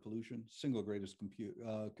groundwater pollution, single greatest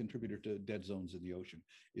contributor to dead zones in the ocean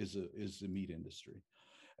is the meat industry.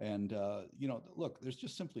 And, look, there's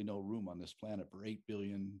just simply no room on this planet for 8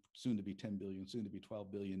 billion, soon to be 10 billion, soon to be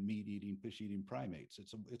 12 billion meat-eating, fish-eating primates.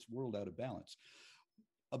 It's world out of balance.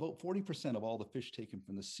 About 40% of all the fish taken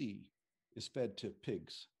from the sea is fed to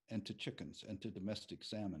pigs and to chickens and to domestic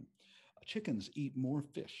salmon. Chickens eat more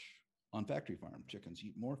fish on factory farm. Chickens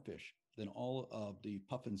eat more fish than all of the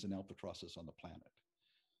puffins and albatrosses on the planet.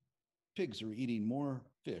 Pigs are eating more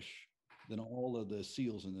fish than all of the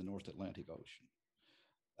seals in the North Atlantic Ocean.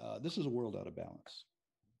 This is a world out of balance.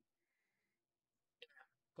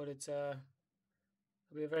 But it'll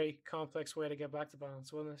be a very complex way to get back to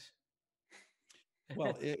balance, won't it?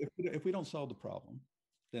 Well, if we don't solve the problem,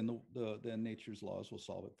 then then nature's laws will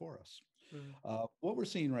solve it for us. What we're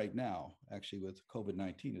seeing right now, actually, with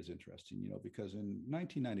COVID-19 is interesting, because in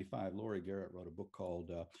 1995, Laurie Garrett wrote a book called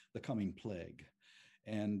The Coming Plague.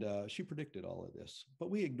 And she predicted all of this, but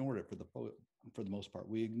we ignored it for the most part.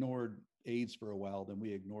 We ignored AIDS for a while, then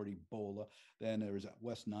we ignored Ebola. Then there was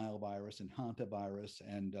West Nile virus and hantavirus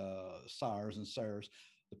and SARS and SARS.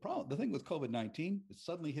 The thing with COVID-19, it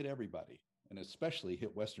suddenly hit everybody, and especially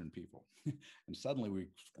hit Western people. And suddenly we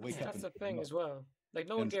wake up. That's the thing as well. Like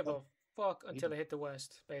no one gave a fuck until it hit the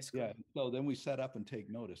West, basically. Yeah. So then we set up and take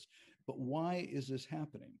notice. But why is this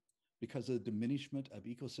happening? Because of the diminishment of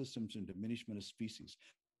ecosystems and diminishment of species.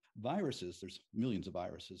 Viruses, there's millions of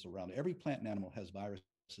viruses around. Every plant and animal has viruses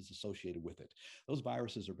associated with it. Those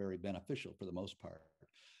viruses are very beneficial for the most part.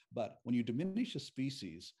 But when you diminish a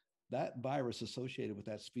species, that virus associated with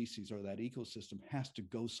that species or that ecosystem has to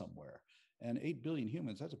go somewhere. And 8 billion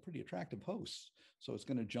humans, that's a pretty attractive host. So it's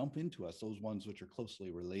going to jump into us, those ones which are closely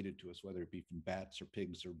related to us, whether it be from bats or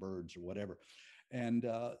pigs or birds or whatever. And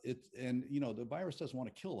the virus doesn't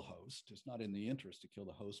want to kill the host. It's not in the interest to kill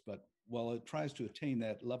the host, but while it tries to attain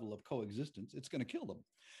that level of coexistence, it's going to kill them.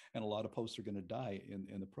 And a lot of hosts are going to die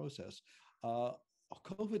in the process.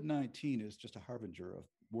 COVID-19 is just a harbinger of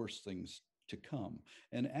worse things to come.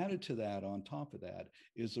 And added to that, on top of that,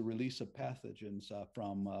 is the release of pathogens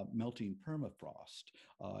from melting permafrost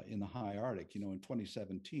in the high Arctic. In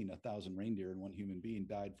 2017, 1,000 reindeer and 1 human being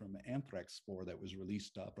died from an anthrax spore that was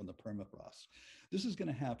released from the permafrost. This is going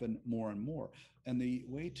to happen more and more. And the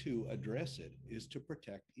way to address it is to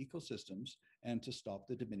protect ecosystems and to stop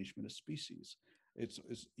the diminishment of species. It's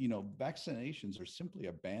vaccinations are simply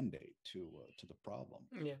a band-aid to the problem.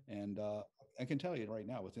 Yeah. And I can tell you right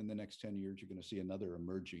now, within the next 10 years, you're going to see another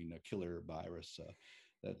emerging killer virus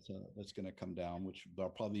that's going to come down, which will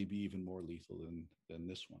probably be even more lethal than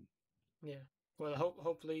this one. Yeah. Well,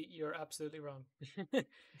 hopefully you're absolutely wrong.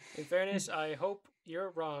 In fairness, I hope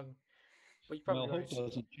you're wrong. But you're probably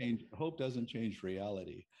right. Hope doesn't change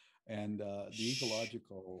reality. And the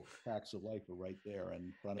ecological facts of life are right there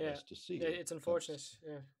in front of us to see. Yeah, it's unfortunate.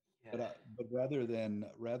 But rather than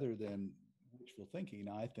wishful thinking,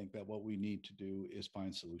 I think that what we need to do is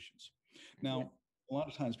find solutions. Now, a lot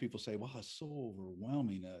of times people say, well, it's so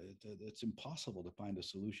overwhelming. It's impossible to find a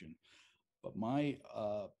solution. But my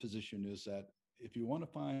position is that if you want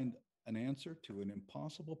to find an answer to an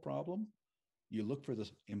impossible problem, you look for the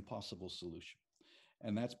impossible solution.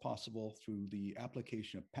 And that's possible through the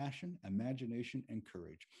application of passion, imagination, and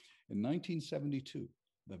courage. In 1972,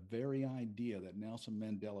 the very idea that Nelson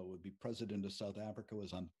Mandela would be president of South Africa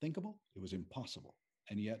was unthinkable. It was impossible.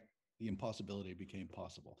 And yet the impossibility became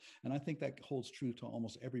possible. And I think that holds true to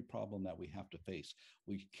almost every problem that we have to face.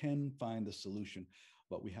 We can find the solution,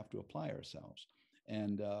 but we have to apply ourselves.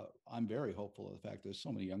 And I'm very hopeful of the fact that there's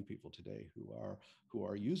so many young people today who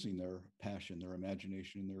are using their passion, their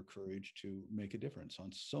imagination, and their courage to make a difference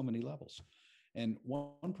on so many levels. And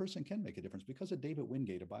one person can make a difference. Because of David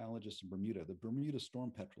Wingate, a biologist in Bermuda, the Bermuda storm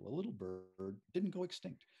petrel, a little bird, didn't go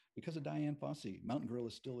extinct. Because of Dian Fossey, mountain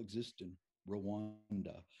gorillas still exist in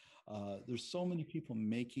Rwanda. There's so many people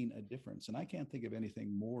making a difference. And I can't think of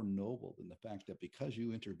anything more noble than the fact that because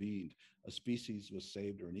you intervened, a species was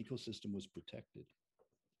saved or an ecosystem was protected.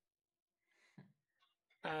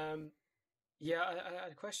 Yeah, I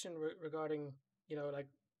had a question regarding, like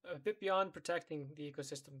a bit beyond protecting the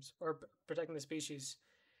ecosystems or protecting the species.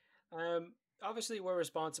 Obviously, we're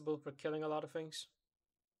responsible for killing a lot of things.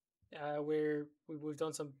 We've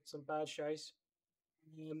done some bad shite,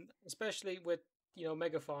 especially with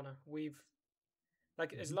megafauna. We've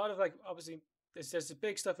there's a lot of obviously there's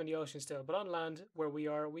big stuff in the ocean still, but on land where we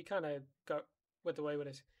are, we kind of got with the way with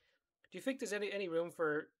it. Do you think there's any room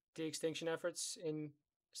for de-extinction efforts in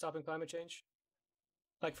stopping climate change?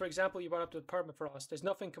 Like, for example, you brought up the permafrost. There's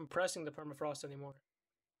nothing compressing the permafrost anymore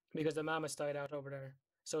because the mammoths died out over there.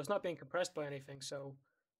 So it's not being compressed by anything. So,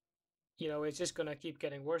 it's just going to keep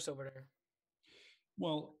getting worse over there.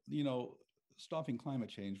 Well, stopping climate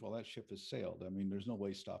change, well, that ship has sailed. I mean, there's no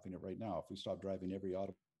way stopping it right now. If we stop driving every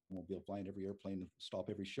automobile, flying every airplane, stop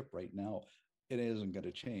every ship right now, it isn't going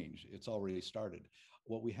to change. It's already started.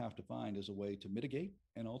 What we have to find is a way to mitigate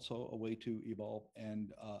and also a way to evolve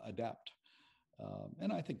and adapt.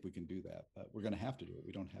 And I think we can do that, but we're going to have to do it.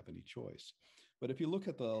 We don't have any choice. But if you look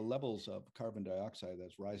at the levels of carbon dioxide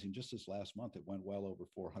that's rising, just this last month, it went well over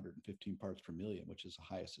 415 parts per million, which is the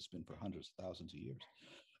highest it's been for hundreds of thousands of years.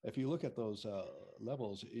 If you look at those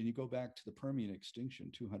levels and you go back to the Permian extinction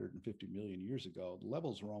 250 million years ago, the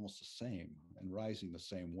levels were almost the same and rising the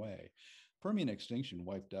same way. Permian extinction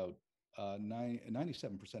wiped out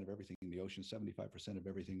 97% of everything in the ocean, 75% of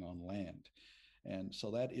everything on land. And so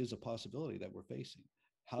that is a possibility that we're facing.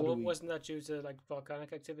 Wasn't that due to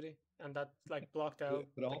volcanic activity and that blocked out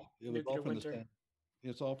nuclear winter?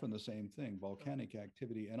 It's all from the same thing, volcanic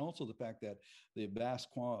activity, and also the fact that the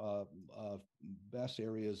vast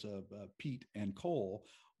areas of peat and coal,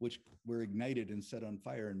 which were ignited and set on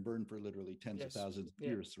fire and burned for literally tens of thousands of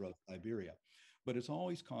years throughout Siberia. But it's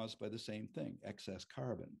always caused by the same thing, excess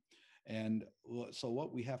carbon. And so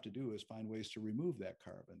what we have to do is find ways to remove that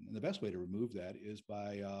carbon. And the best way to remove that is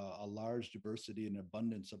by a large diversity and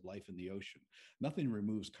abundance of life in the ocean. Nothing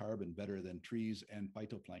removes carbon better than trees and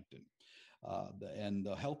phytoplankton. And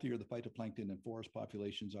the healthier the phytoplankton and forest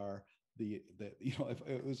populations are, if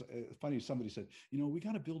it was funny, somebody said, we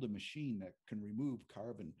got to build a machine that can remove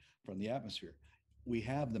carbon from the atmosphere. We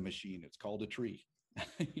have the machine. It's called a tree.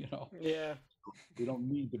 Yeah. We don't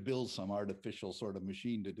need to build some artificial sort of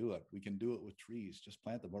machine to do it. We can do it with trees. Just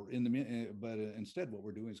plant them. But instead, what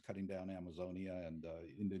we're doing is cutting down Amazonia and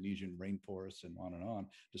Indonesian rainforests and on,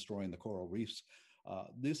 destroying the coral reefs.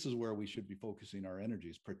 This is where we should be focusing our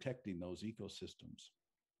energies, protecting those ecosystems.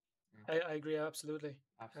 I agree, absolutely.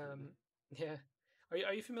 Yeah.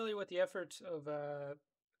 Are you familiar with the effort of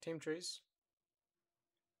Team Trees?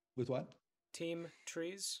 With what? Team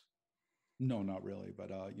Trees. No, not really. But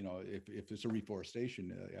if it's a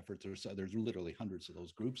reforestation effort, there's literally hundreds of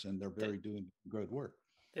those groups, and they're doing good work.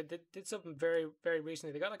 They did something very, very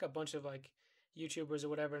recently. They got a bunch of YouTubers or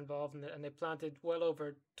whatever involved in it, and they planted well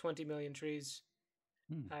over 20 million trees,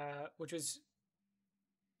 which was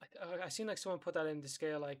I seen someone put that in the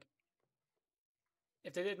scale.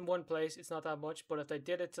 If they did in one place, it's not that much, but if they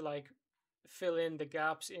did it to fill in the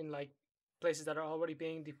gaps in places that are already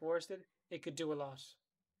being deforested, it could do a lot.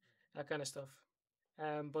 That kind of stuff.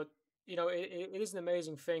 But it is an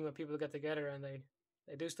amazing thing when people get together and they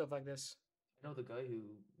do stuff like this. I know the guy who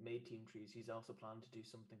made Team Trees, he's also planned to do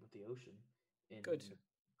something with the ocean in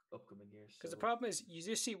upcoming years. Because the problem is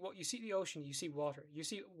you see the ocean, you see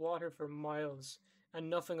water for miles and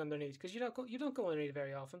nothing underneath, because you don't go underneath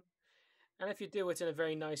very often. And if you do, it's in a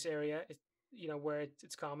very nice area, where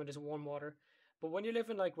it's calm and there's warm water. But when you're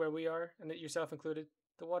living where we are, and yourself included,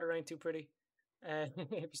 the water ain't too pretty.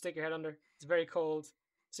 If you stick your head under, it's very cold.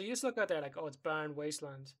 So you just look out there oh, it's barren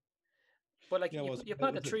wasteland. But you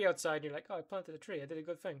plant a tree outside and you're like, oh, I planted a tree, I did a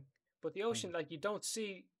good thing. But the ocean, you don't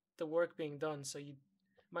see the work being done, so you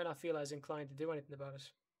might not feel as inclined to do anything about it.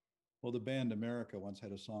 Well, the band America once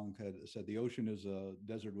had a song that said, the ocean is a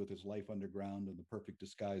desert with its life underground and the perfect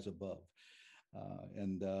disguise above.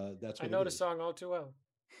 That's what I know the song all too well.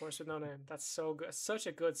 Horse with No Name. That's so good. Such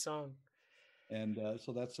a good song. And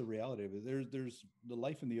so that's the reality of it. There's the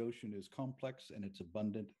life in the ocean is complex and it's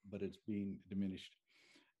abundant, but it's being diminished.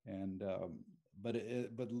 And but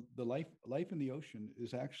the life in the ocean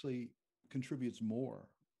is actually contributes more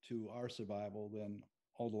to our survival than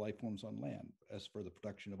all the life forms on land, as for the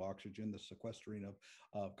production of oxygen, the sequestering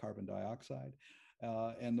of carbon dioxide,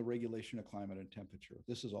 and the regulation of climate and temperature.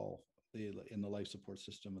 This is all in the life support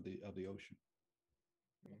system of the ocean.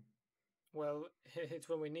 Well, it's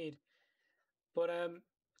what we need. But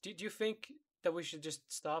do you think that we should just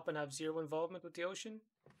stop and have zero involvement with the ocean,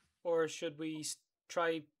 or should we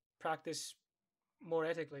try practice more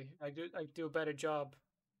ethically? Do a better job.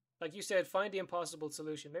 Like you said, find the impossible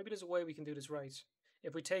solution. Maybe there's a way we can do this right.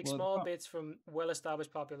 If we take small bits from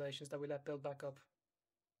well-established populations that we let build back up.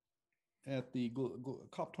 At the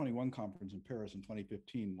COP21 conference in Paris in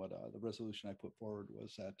 2015, what the resolution I put forward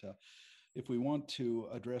was that if we want to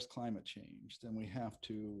address climate change, then we have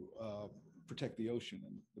to protect the ocean.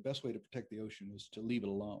 And the best way to protect the ocean is to leave it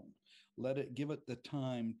alone. Give it the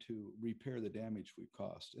time to repair the damage we've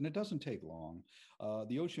caused. And it doesn't take long.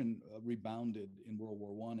 The ocean rebounded in World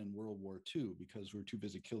War I and World War II because we were too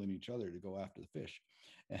busy killing each other to go after the fish,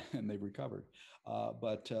 and they've recovered.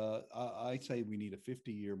 But I say we need a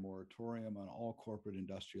 50-year moratorium on all corporate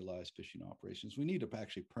industrialized fishing operations. We need to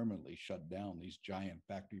actually permanently shut down these giant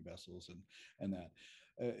factory vessels and that.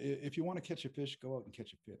 If you want to catch a fish, go out and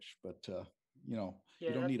catch a fish. But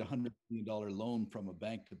you don't need $100 million loan from a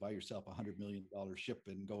bank to buy yourself $100 million ship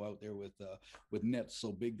and go out there with nets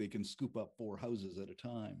so big they can scoop up 4 houses at a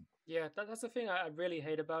time. Yeah, that's the thing I really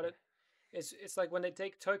hate about it. It's like when they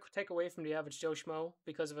take away from the average Joe Schmo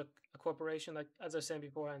because of a corporation. Like as I was saying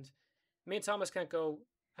beforehand, me and Thomas can't go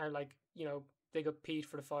and dig up peat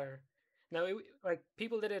for the fire. Now,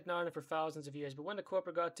 people did it in Ireland for thousands of years, but when the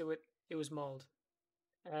corporate got to it, it was mauled.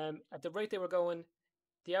 At the rate they were going,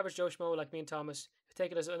 the average Joe Schmo like me and Thomas have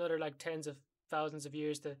taken us another tens of thousands of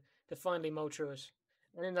years to finally mow through it.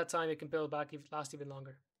 And in that time, it can build back, last even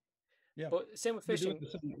longer. Yeah. But same with fishing.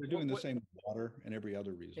 We're doing the same with water and every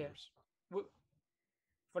other resource. Yeah.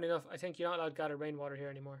 Funny enough, I think you're not allowed to gather rainwater here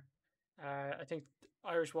anymore. I think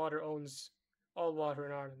Irish Water owns all water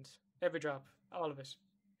in Ireland, every drop, all of it,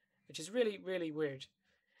 which is really, really weird.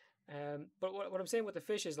 But what I'm saying with the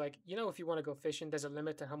fish is if you want to go fishing, there's a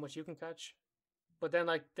limit to how much you can catch. But then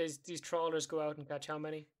there's these trawlers go out and catch how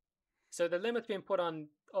many? So the limit's being put on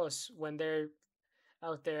us when they're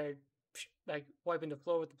out there wiping the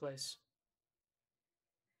floor with the place.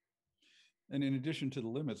 And in addition to the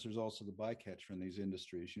limits, there's also the bycatch from these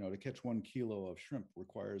industries. To catch 1 kilo of shrimp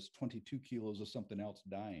requires 22 kilos of something else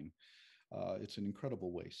dying. It's an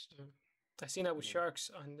incredible waste. I've seen that with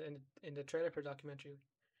sharks in the Trailer Park documentary.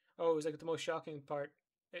 Oh, it was the most shocking part.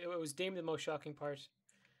 It was deemed the most shocking part.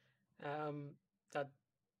 That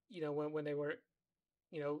when they were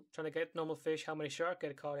trying to get normal fish, how many shark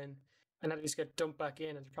get caught in, and then they just get dumped back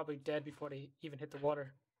in, and they're probably dead before they even hit the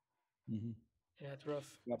water. Mm-hmm. Yeah, it's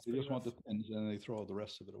rough. Yeah, they just want the fins and they throw the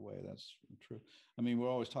rest of it away. That's true. I mean, we're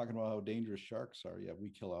always talking about how dangerous sharks are. Yeah, we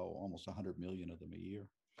kill almost 100 million of them a year.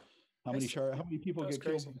 How many people get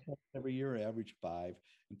killed every year? Average 5.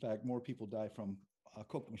 In fact, more people die from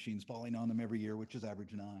Coke machines falling on them every year, which is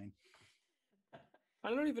average 9. I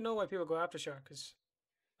don't even know why people go after shark, because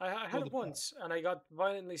I had it once and I got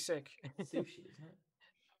violently sick. Sushi, isn't it?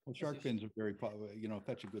 Well, shark fins are very,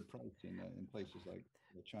 fetch a good price in places like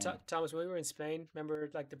China. Thomas, when we were in Spain, remember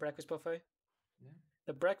the breakfast buffet? Yeah.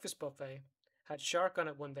 The breakfast buffet had shark on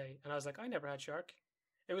it one day, and I was like, I never had shark.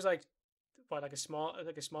 It was a small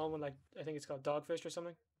one, I think it's called dogfish or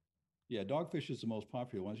something. Yeah, dogfish is the most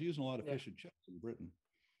popular one. It's using a lot of fish and chips in Britain.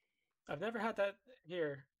 I've never had that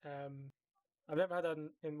here. I've never had that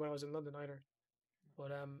in when I was in London either.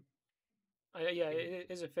 But it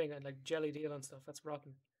is a thing, and jelly deal and stuff. That's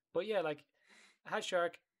rotten. But yeah, I had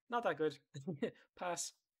shark, not that good.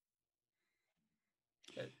 Pass.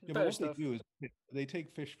 Yeah, but what they do is they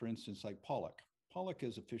take fish, for instance, like pollock. Pollock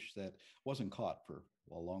is a fish that wasn't caught for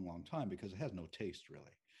a long, long time because it has no taste really.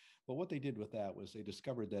 But what they did with that was they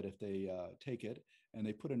discovered that if they take it and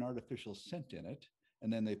they put an artificial scent in it,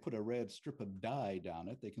 and then they put a red strip of dye down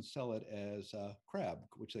it, they can sell it as crab,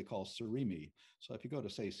 which they call surimi. So if you go to,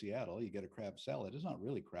 say, Seattle, you get a crab salad. It's not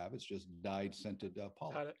really crab. It's just dyed, scented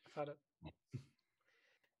pollock. Had it.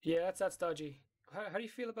 Yeah, that's dodgy. How do you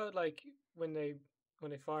feel about when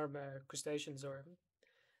they farm crustaceans, or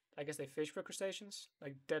I guess they fish for crustaceans,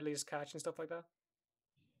 deadliest catch and stuff like that?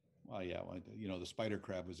 Well, yeah, the spider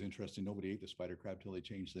crab was interesting. Nobody ate the spider crab till they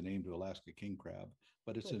changed the name to Alaska king crab.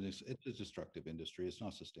 But it's a destructive industry. It's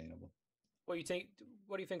not sustainable. what you think?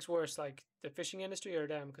 What do you think's worse, like the fishing industry or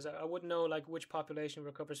them? Because I wouldn't know like which population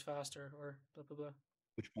recovers faster or blah blah blah.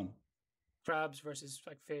 Which one? Crabs versus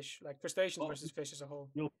like fish, like crustaceans Well, versus fish as a whole.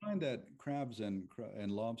 you'll find that crabs and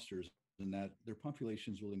lobsters and that their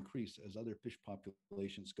populations will increase as other fish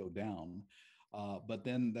populations go down. But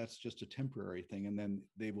then that's just a temporary thing, and then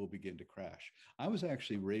they will begin to crash. I was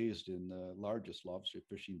actually raised in the largest lobster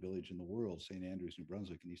fishing village in the world, St. Andrews, New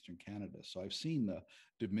Brunswick, in eastern Canada. So I've seen the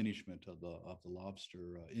diminishment of the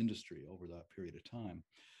lobster industry over that period of time.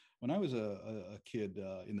 When I was a kid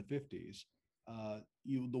in the 50s,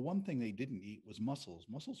 the one thing they didn't eat was mussels.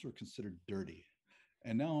 Mussels were considered dirty.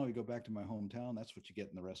 And now I go back to my hometown, that's what you get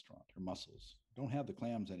in the restaurant, or mussels. You don't have the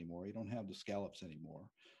clams anymore. You don't have the scallops anymore.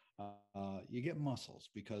 You get mussels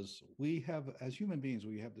because we have, as human beings,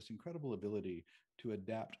 we have this incredible ability to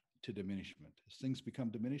adapt to diminishment. As things become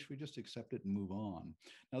diminished, we just accept it and move on.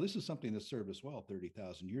 Now, this is something that served us well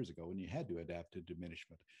 30,000 years ago when you had to adapt to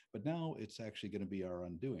diminishment. But now it's actually going to be our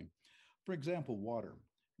undoing. For example, water.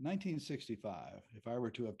 1965, if I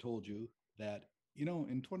were to have told you that,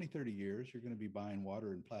 in 20, 30 years, you're going to be buying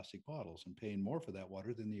water in plastic bottles and paying more for that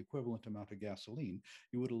water than the equivalent amount of gasoline,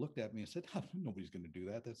 you would have looked at me and said, oh, nobody's going to do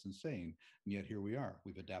that. That's insane. And yet here we are.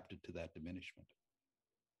 We've adapted to that diminishment.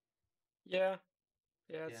 Yeah.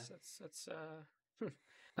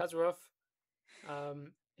 That's rough.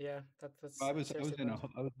 That's. I was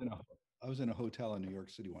in a hotel in New York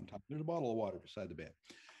City one time. There's a bottle of water beside the bed,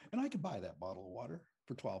 and I could buy that bottle of water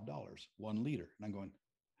for $12, 1 liter. And I'm going,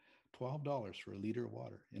 $12 for a liter of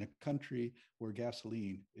water in a country where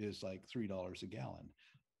gasoline is like $3 a gallon.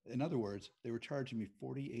 In other words, they were charging me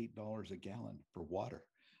 $48 a gallon for water,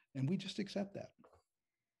 and we just accept that.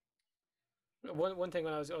 One thing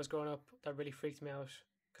when I was growing up that really freaked me out,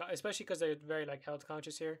 especially because they're very like health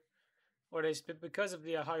conscious here, or because of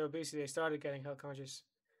the high obesity they started getting health conscious,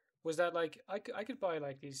 was that like I could buy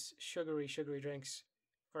like these sugary drinks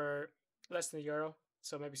for less than €1,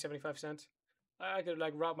 so maybe 75 cents. I could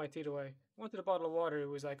like rot my teeth away. I wanted a bottle of water. It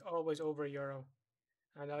was like always over €1.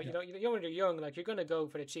 And when you're young, like you're gonna go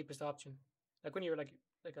for the cheapest option. Like when you're like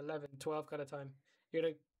 11, 12 kind of time, you're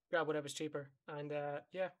gonna grab whatever's cheaper. And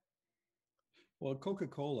yeah. Well,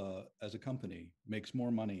 Coca-Cola as a company makes more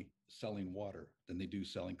money selling water than they do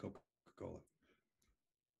selling Coca-Cola.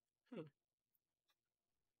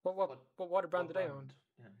 What water brand do they own?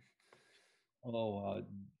 Yeah. Oh,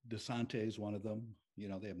 Desante is one of them. They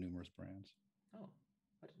have numerous brands. Oh,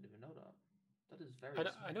 I didn't even know that. That is very.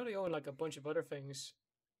 I know they own like a bunch of other things,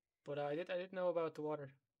 but I didn't know about the water.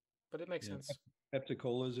 But it makes sense.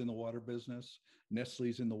 Pepsi-Cola's in the water business.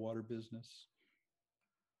 Nestle's in the water business.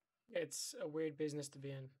 It's a weird business to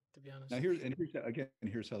be in, to be honest. Now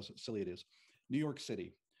here's how silly it is. New York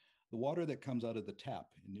City. The water that comes out of the tap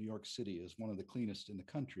in New York City is one of the cleanest in the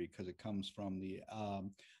country because it comes from the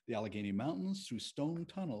Allegheny Mountains through stone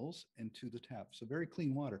tunnels into the tap. So very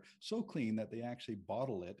clean water, so clean that they actually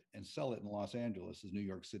bottle it and sell it in Los Angeles as New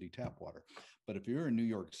York City tap water. But if you're in New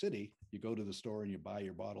York City, you go to the store and you buy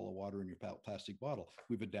your bottle of water in your plastic bottle.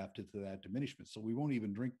 We've adapted to that diminishment. So we won't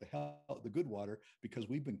even drink the good water because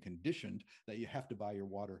we've been conditioned that you have to buy your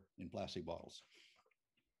water in plastic bottles.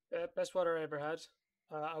 Best water I ever had.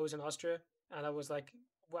 I was in Austria, and I was like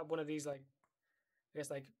one of these like, I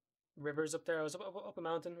guess like rivers up there. I was up a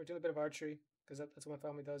mountain. We're doing a bit of archery because that's what my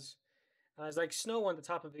family does. And there's like snow on the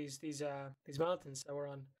top of these mountains that we're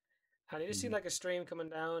on, and you just see like a stream coming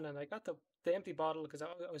down. And I got the empty bottle because I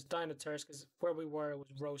was dying of thirst because where we were it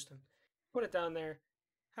was roasting. Put it down there,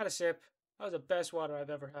 had a sip. That was the best water I've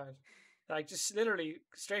ever had. Like just literally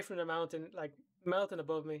straight from the mountain, like melting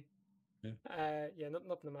above me. Yeah.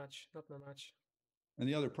 Nothing to match. And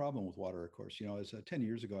the other problem with water, of course, is 10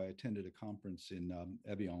 years ago, I attended a conference in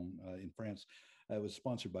Evian in France. It was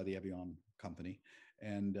sponsored by the Evian company.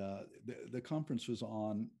 And the conference was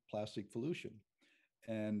on plastic pollution.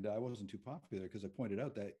 And I wasn't too popular because I pointed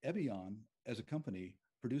out that Evian, as a company,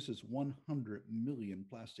 produces 100 million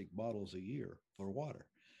plastic bottles a year for water.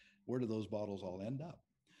 Where do those bottles all end up?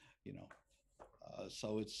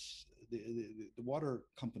 So it's the water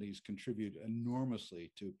companies contribute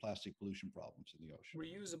enormously to plastic pollution problems in the ocean.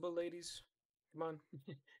 Reusable, ladies. Come on,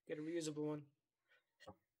 get a reusable one.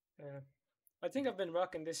 I think I've been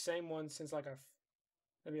rocking this same one since like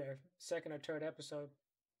maybe our second or third episode.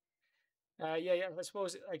 I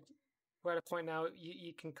suppose like we're at a point now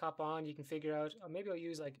you can cop on, you can figure out, or maybe I'll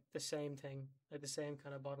use like the same thing, like the same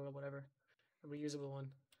kind of bottle or whatever, a reusable one.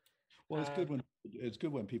 Well, it's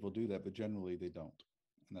good when people do that, but generally they don't,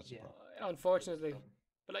 and that's the problem. Unfortunately,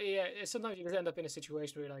 but sometimes you just end up in a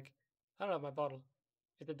situation where you're like, I don't have my bottle.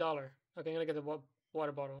 It's $1. Okay, I'm gonna get the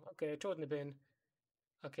water bottle. Okay, I throw it in the bin.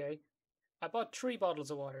 Okay, I bought 3 bottles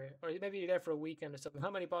of water, or maybe you're there for a weekend or something. How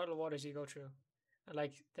many bottle of waters do you go through? And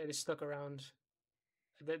like they just stuck around.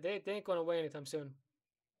 They ain't going away anytime soon.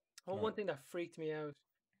 One thing that freaked me out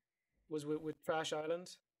was with Trash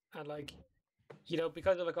Island, and like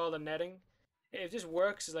because of like all the netting, it just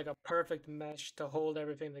works as like a perfect mesh to hold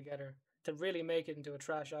everything together to really make it into a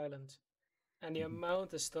trash island. And the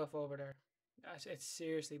amount of stuff over there, it's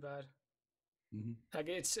seriously bad. Like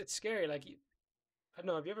it's scary. Like I don't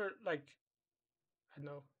know. Have you ever like I don't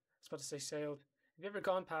know. I was about to say sailed. Have you ever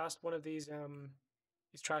gone past one of these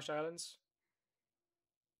trash islands?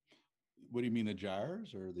 What do you mean, the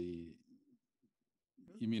jars or the?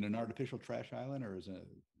 You mean an artificial trash island, or is it?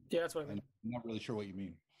 Yeah, that's what I mean. I'm not really sure what you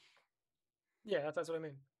mean. Yeah, that's what I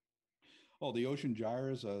mean. Oh, the ocean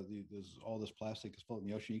gyres. There's all this plastic is floating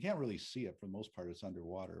in the ocean. You can't really see it for the most part. It's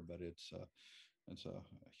underwater, but it's a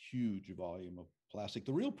huge volume of plastic.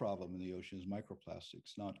 The real problem in the ocean is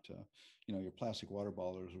microplastics. Not your plastic water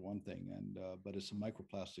bottlers are one thing, but it's the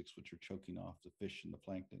microplastics which are choking off the fish and the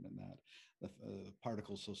plankton, and that the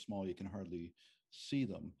particles so small you can hardly see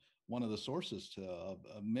them. One of the sources to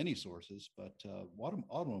many sources, but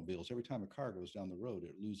automobiles, every time a car goes down the road,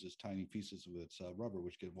 it loses tiny pieces of its rubber,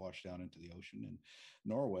 which get washed down into the ocean. And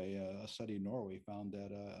Norway, a study in Norway found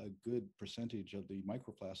that a good percentage of the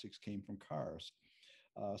microplastics came from cars.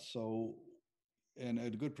 And a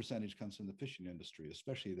good percentage comes from the fishing industry,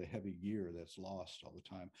 especially the heavy gear that's lost all the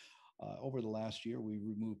time. Over the last year, we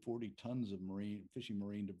removed 40 tons of fishing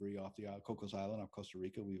marine debris off the Cocos Island off Costa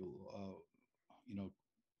Rica. We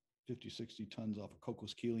 50, 60 tons off of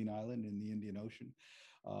Cocos Keeling Island in the Indian Ocean,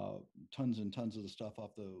 tons and tons of the stuff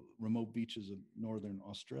off the remote beaches of northern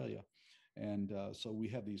Australia. And so we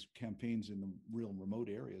have these campaigns in the real remote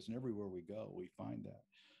areas, and everywhere we go, we find that.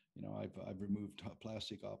 I've removed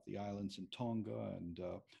plastic off the islands in Tonga and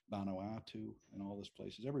Vanuatu and all those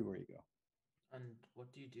places, everywhere you go. And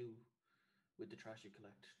what do you do with the trash you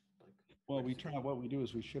collect? Well, what we do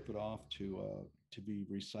is we ship it off to be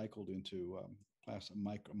recycled into plastic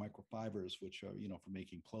microfibers, which are for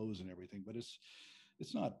making clothes and everything. But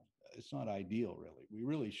it's not ideal, really. We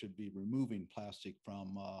really should be removing plastic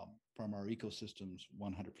from our ecosystems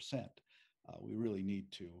 100%. We really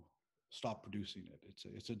need to stop producing it.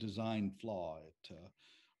 It's a design flaw.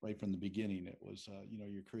 Right from the beginning, it was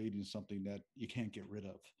you're creating something that you can't get rid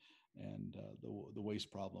of. And the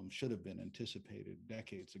waste problem should have been anticipated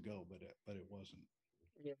decades ago, but it wasn't.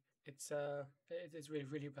 Yeah, it's really,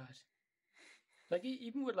 really bad. Like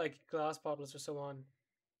even with like glass bottles or so on.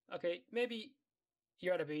 Okay, maybe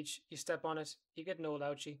you're at a beach, you step on it, you get an old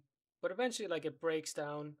ouchie, but eventually like it breaks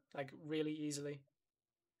down like really easily.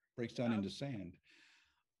 Breaks down into sand.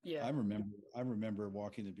 Yeah, I remember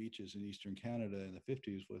walking the beaches in Eastern Canada in the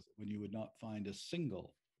 50s when you would not find a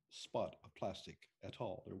single spot of plastic at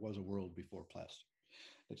all. There was a world before plastic.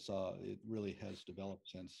 It really has developed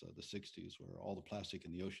since the 60s, where all the plastic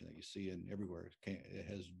in the ocean that you see and everywhere it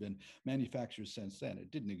has been manufactured since then.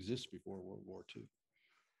 It didn't exist before World War II.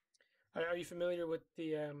 Are you familiar with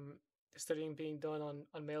the studying being done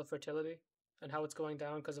on male fertility and how it's going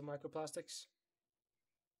down because of microplastics?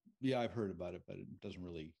 Yeah, I've heard about it, but it doesn't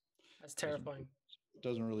really. That's terrifying.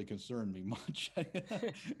 Doesn't really concern me much.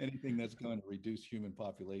 Anything that's going to reduce human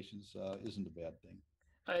populations isn't a bad thing.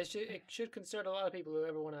 It should concern a lot of people who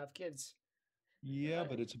ever want to have kids. Yeah,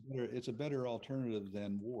 but it's a better alternative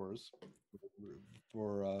than wars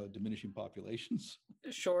for diminishing populations.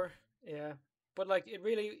 Sure, yeah, but like it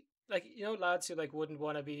really, like lads who like wouldn't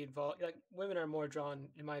want to be involved. Like women are more drawn,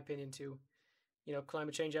 in my opinion, to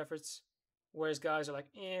climate change efforts, whereas guys are like,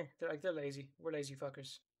 they're lazy. We're lazy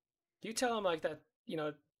fuckers. Do you tell them like that?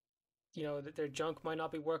 That their junk might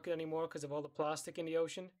not be working anymore because of all the plastic in the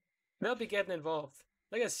ocean. They'll be getting involved.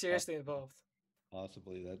 They get seriously involved.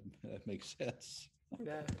 Possibly that makes sense.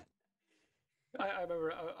 Yeah. I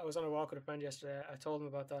remember I was on a walk with a friend yesterday. I told him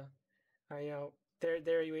about that. And,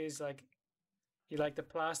 there he is, like, he like the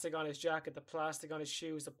plastic on his jacket, the plastic on his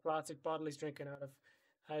shoes, the plastic bottle he's drinking out of.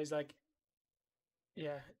 And he's like,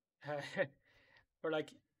 yeah, or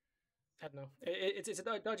like, I don't know. It's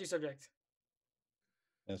a dodgy subject.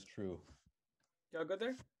 That's true. Y'all good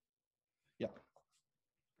there? Yeah.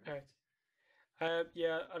 All right.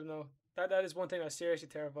 Yeah, I don't know. That is one thing that seriously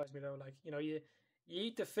terrifies me though. Like, you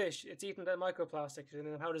eat the fish, it's eating that microplastics, and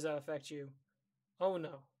then how does that affect you? Oh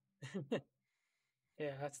no.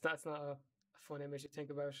 Yeah, that's not a fun image to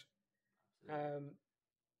think about.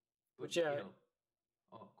 But yeah.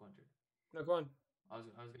 Oh, go on, Drew. No, go on. I was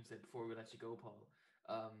going to say, before we let you go, Paul,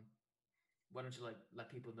 why don't you let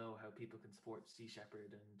people know how people can support Sea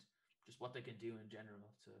Shepherd and just what they can do in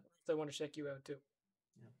general to. They want to check you out too.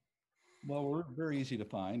 Yeah. Well, we're very easy to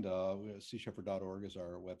find. SeaShepherd.org is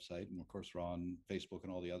our website. And of course, we're on Facebook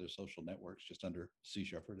and all the other social networks just under Sea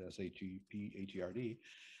Shepherd, SHEPHERD.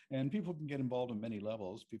 And people can get involved in many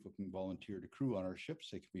levels. People can volunteer to crew on our ships.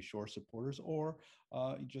 They can be shore supporters or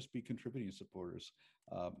just be contributing supporters.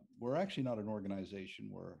 We're actually not an organization.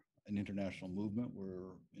 We're an international movement.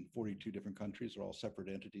 We're in 42 different countries. They're all separate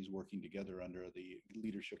entities working together under the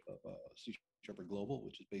leadership of Sea Shepherd Global,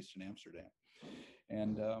 which is based in Amsterdam.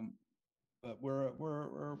 And but we're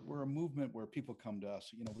a movement where people come to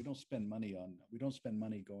us. We don't spend money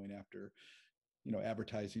going after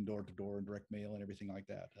advertising door to door and direct mail and everything like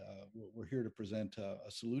that. We're here to present a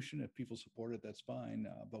solution. If people support it, that's fine,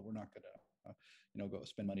 but we're not going to go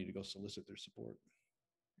spend money to go solicit their support.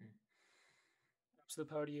 Absolute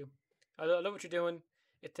power to you. I love what you're doing.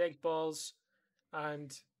 It takes balls,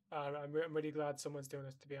 and I'm really glad someone's doing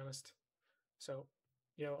it, to be honest. So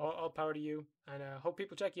all power to you, and hope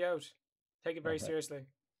people check you out. Take it very seriously.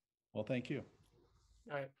 Well, thank you.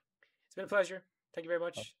 All right. It's been a pleasure. Thank you very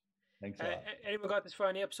much. Thanks a lot. Anyone got this far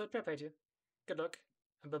in the episode? Fair play to you. Good luck,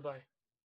 and bye-bye.